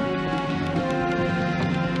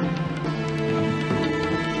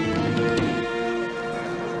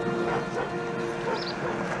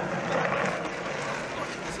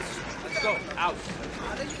 Let's go. Out.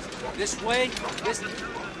 This way. This.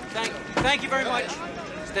 Thank you very much.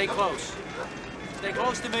 Stay close. Stay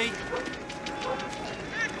close to me.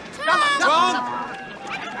 Wrong.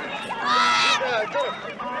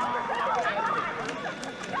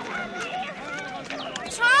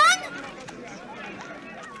 Trunk!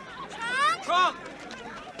 Trunk!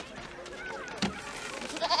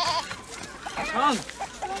 Come on!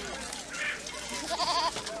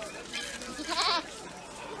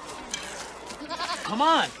 Come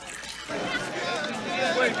on.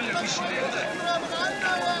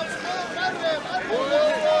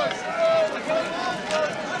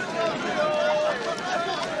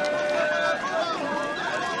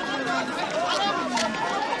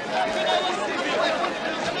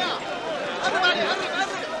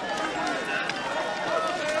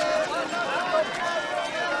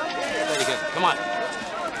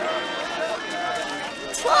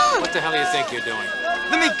 What the hell do you think you're doing?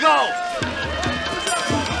 Let me go!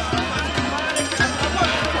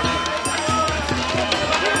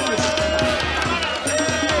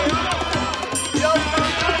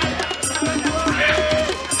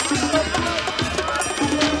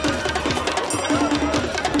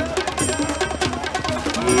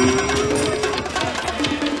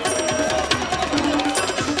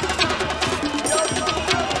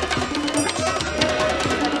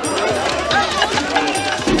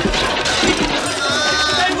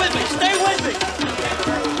 Stay with me!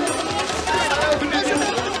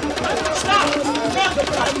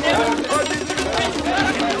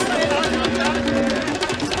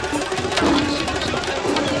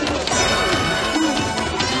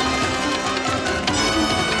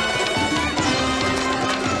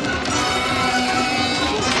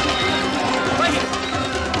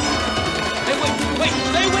 Wait,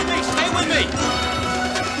 stay with me! Stay with me!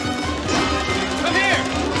 Come here!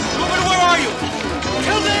 Truman, where are you?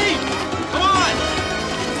 Hildy! Come on!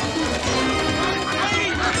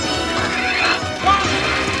 Wait!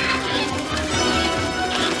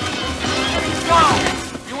 Go!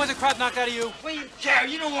 You want the crap knocked out of you? What do you care?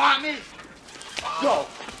 You don't want me. Go.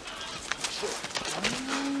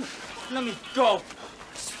 Let me go.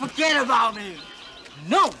 Just forget about me.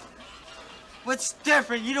 No! What's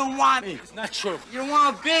different? You don't want me. It's not true. You don't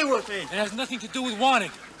want to be with me. It has nothing to do with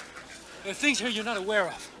wanting. There are things here you're not aware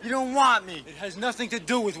of. You don't want me. It has nothing to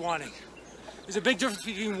do with wanting. There's a big difference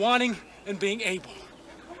between wanting and being able.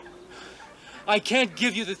 I can't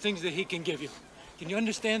give you the things that he can give you. Can you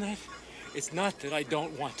understand that? It's not that I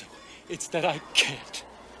don't want to. It's that I can't.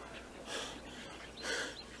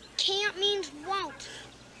 Can't means won't.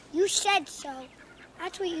 You said so.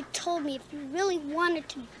 That's what you told me. If you really wanted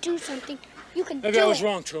to do something, you could do it. Maybe I was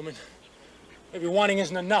wrong, Truman. Maybe wanting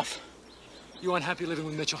isn't enough. You unhappy living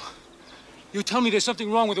with Mitchell. You tell me there's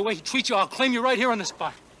something wrong with the way he treats you, I'll claim you right here on the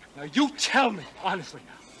spot. Now, you tell me, honestly.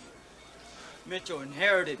 Mitchell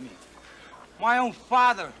inherited me. My own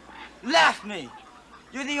father left me.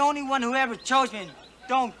 You're the only one who ever chose me, and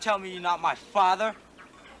don't tell me you're not my father.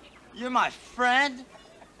 You're my friend?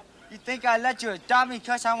 You think I let you adopt me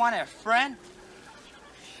because I wanted a friend?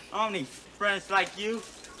 I don't need friends like you.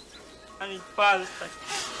 I need fathers like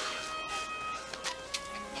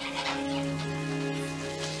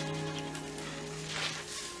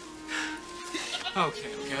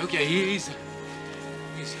you. Okay, easy.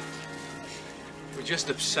 We're just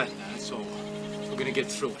upset, that's all. We're gonna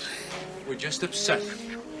get through it. We're just upset.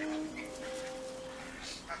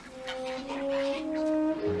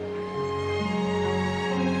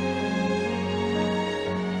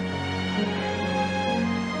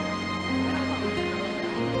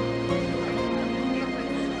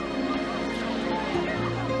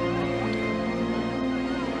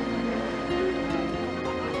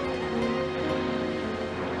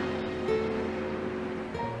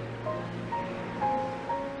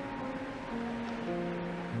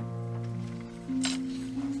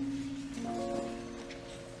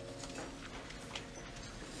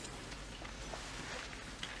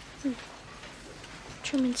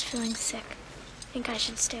 Truman's feeling sick. I think I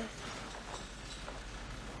should stay with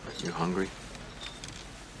him. You hungry?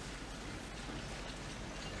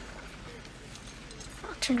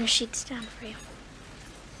 I'll turn your sheets down for you.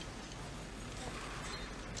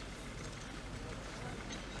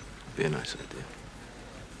 Be a nice idea.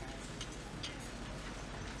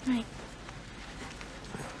 Right.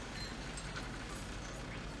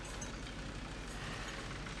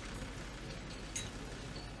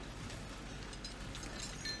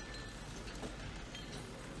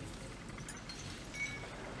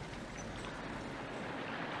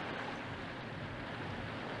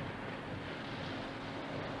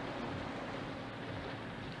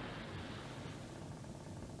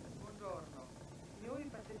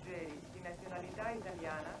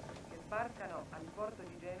 Italiana che sbarcano al porto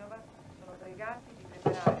di Genova sono pregati di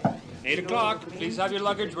preparare 8 o'clock. Please have your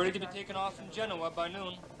luggage ready to be taken off from Genoa by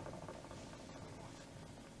noon.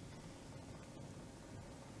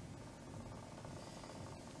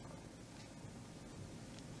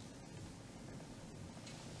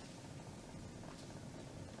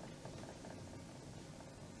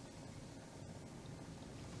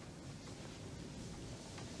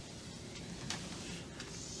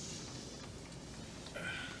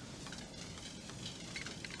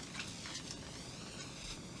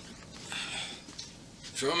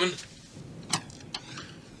 Truman?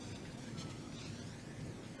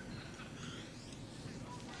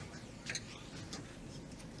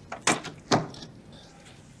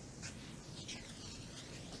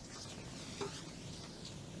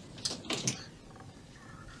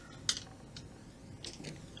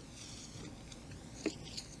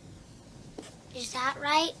 Is that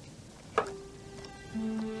right?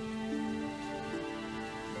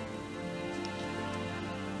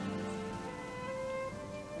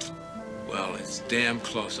 Well, it's damn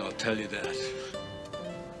close, I'll tell you that.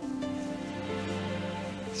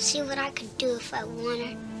 See what I could do if I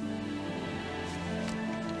wanted.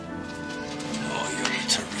 Oh, you're a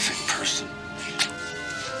terrific person.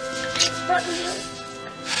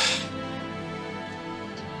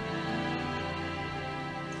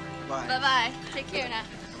 Bye-bye. Take care now.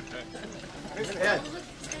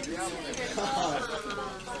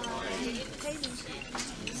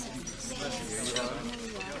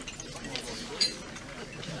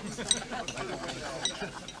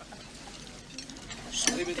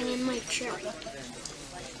 Something in my chair.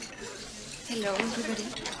 Hello, everybody.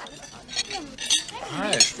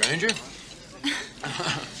 Hi, stranger.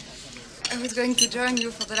 I was going to join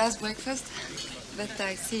you for the last breakfast, but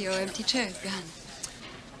I see your empty chair is gone.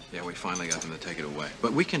 Yeah, we finally got them to take it away.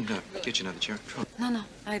 But we can get you another chair. No,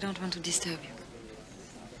 I don't want to disturb you.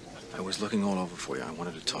 I was looking all over for you. I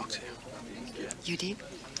wanted to talk to you. You did?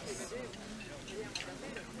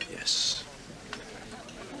 Yes.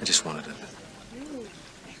 I just wanted to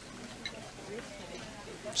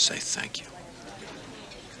say thank you.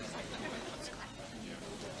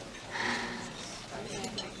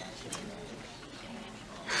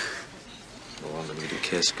 Go on, let me get a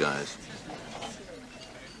kiss, guys.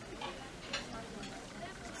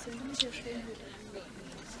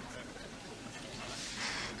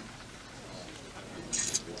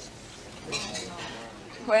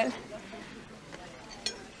 Well,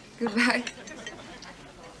 goodbye.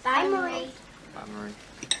 Bye, Marie. Bye, Marie.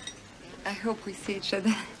 I hope we see each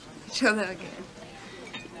other again.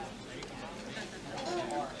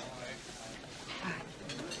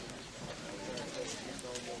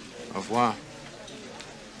 Au revoir.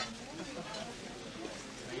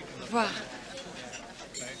 Au revoir.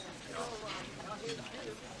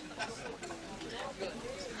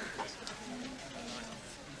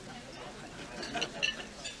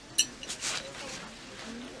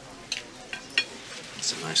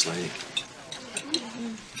 It's a nice lady.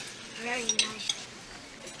 Very nice.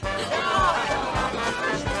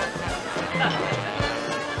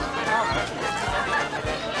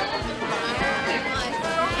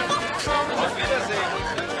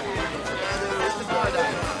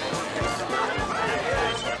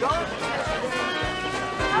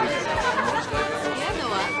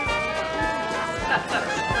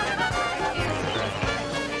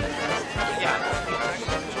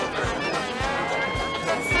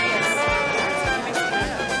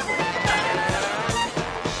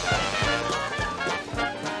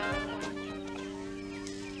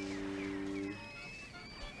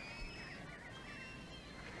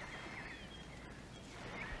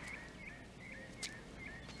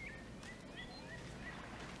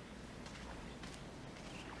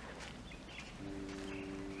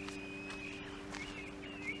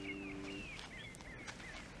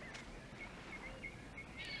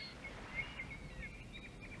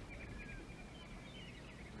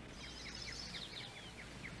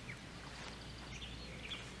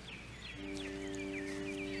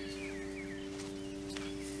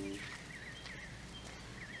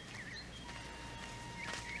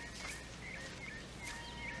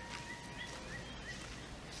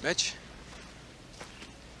 Mitch?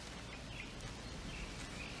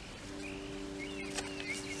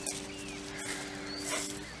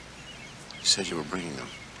 You said you were bringing them.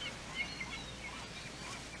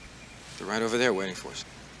 They're right over there waiting for us.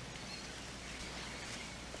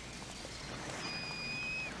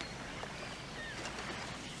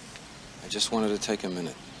 I just wanted to take a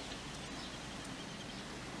minute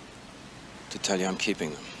to tell you I'm keeping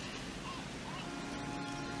them.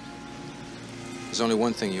 There's only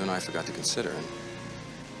one thing you and I forgot to consider, and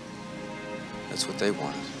that's what they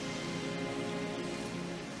wanted.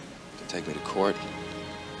 To take me to court.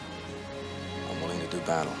 I'm willing to do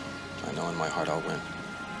battle. I know in my heart I'll win.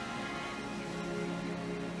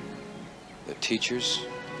 The teachers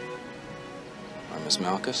are Miss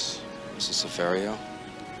Malkus, Mrs. Cefario,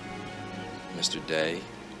 Mr. Day.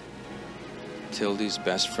 Tildy's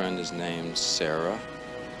best friend is named Sarah.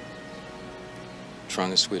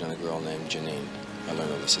 Trung is sweet on a girl named Janine. I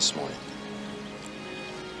learned all this morning.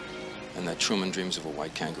 And that Truman dreams of a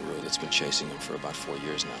white kangaroo that's been chasing him for about 4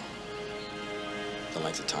 years now. The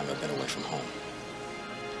length of time I've been away from home.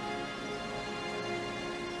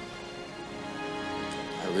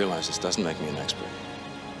 I realize this doesn't make me an expert.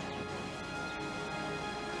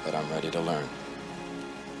 But I'm ready to learn.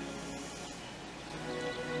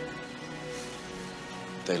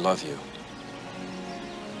 They love you.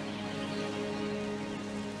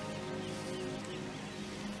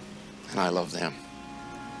 And I love them.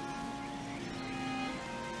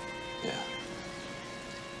 Yeah.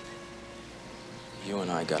 You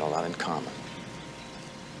and I got a lot in common.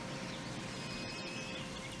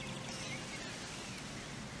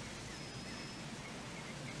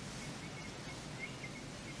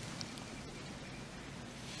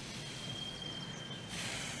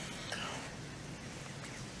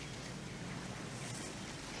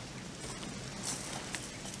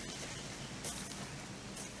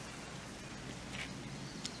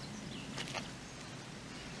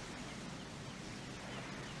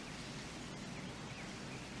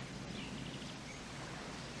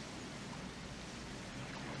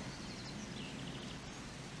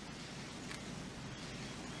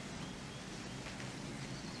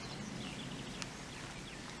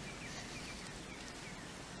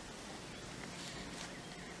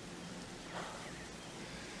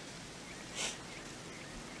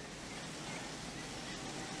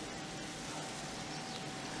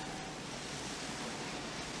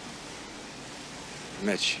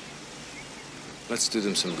 Mitch, let's do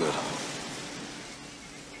them some good.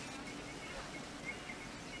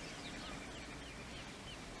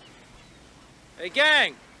 Hey,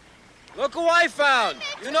 gang! Look who I found!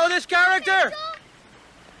 You know this character? Hi!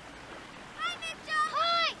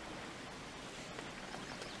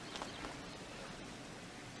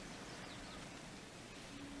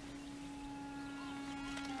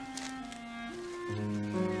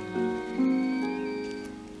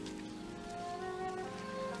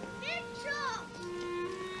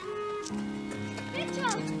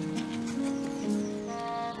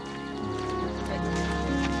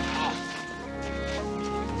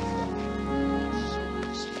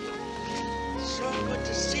 So good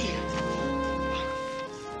to see you.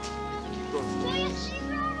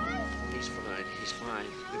 He's fine. He's fine.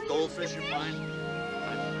 The goldfish are fine.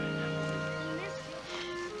 I'm fine.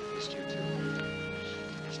 Missed you too.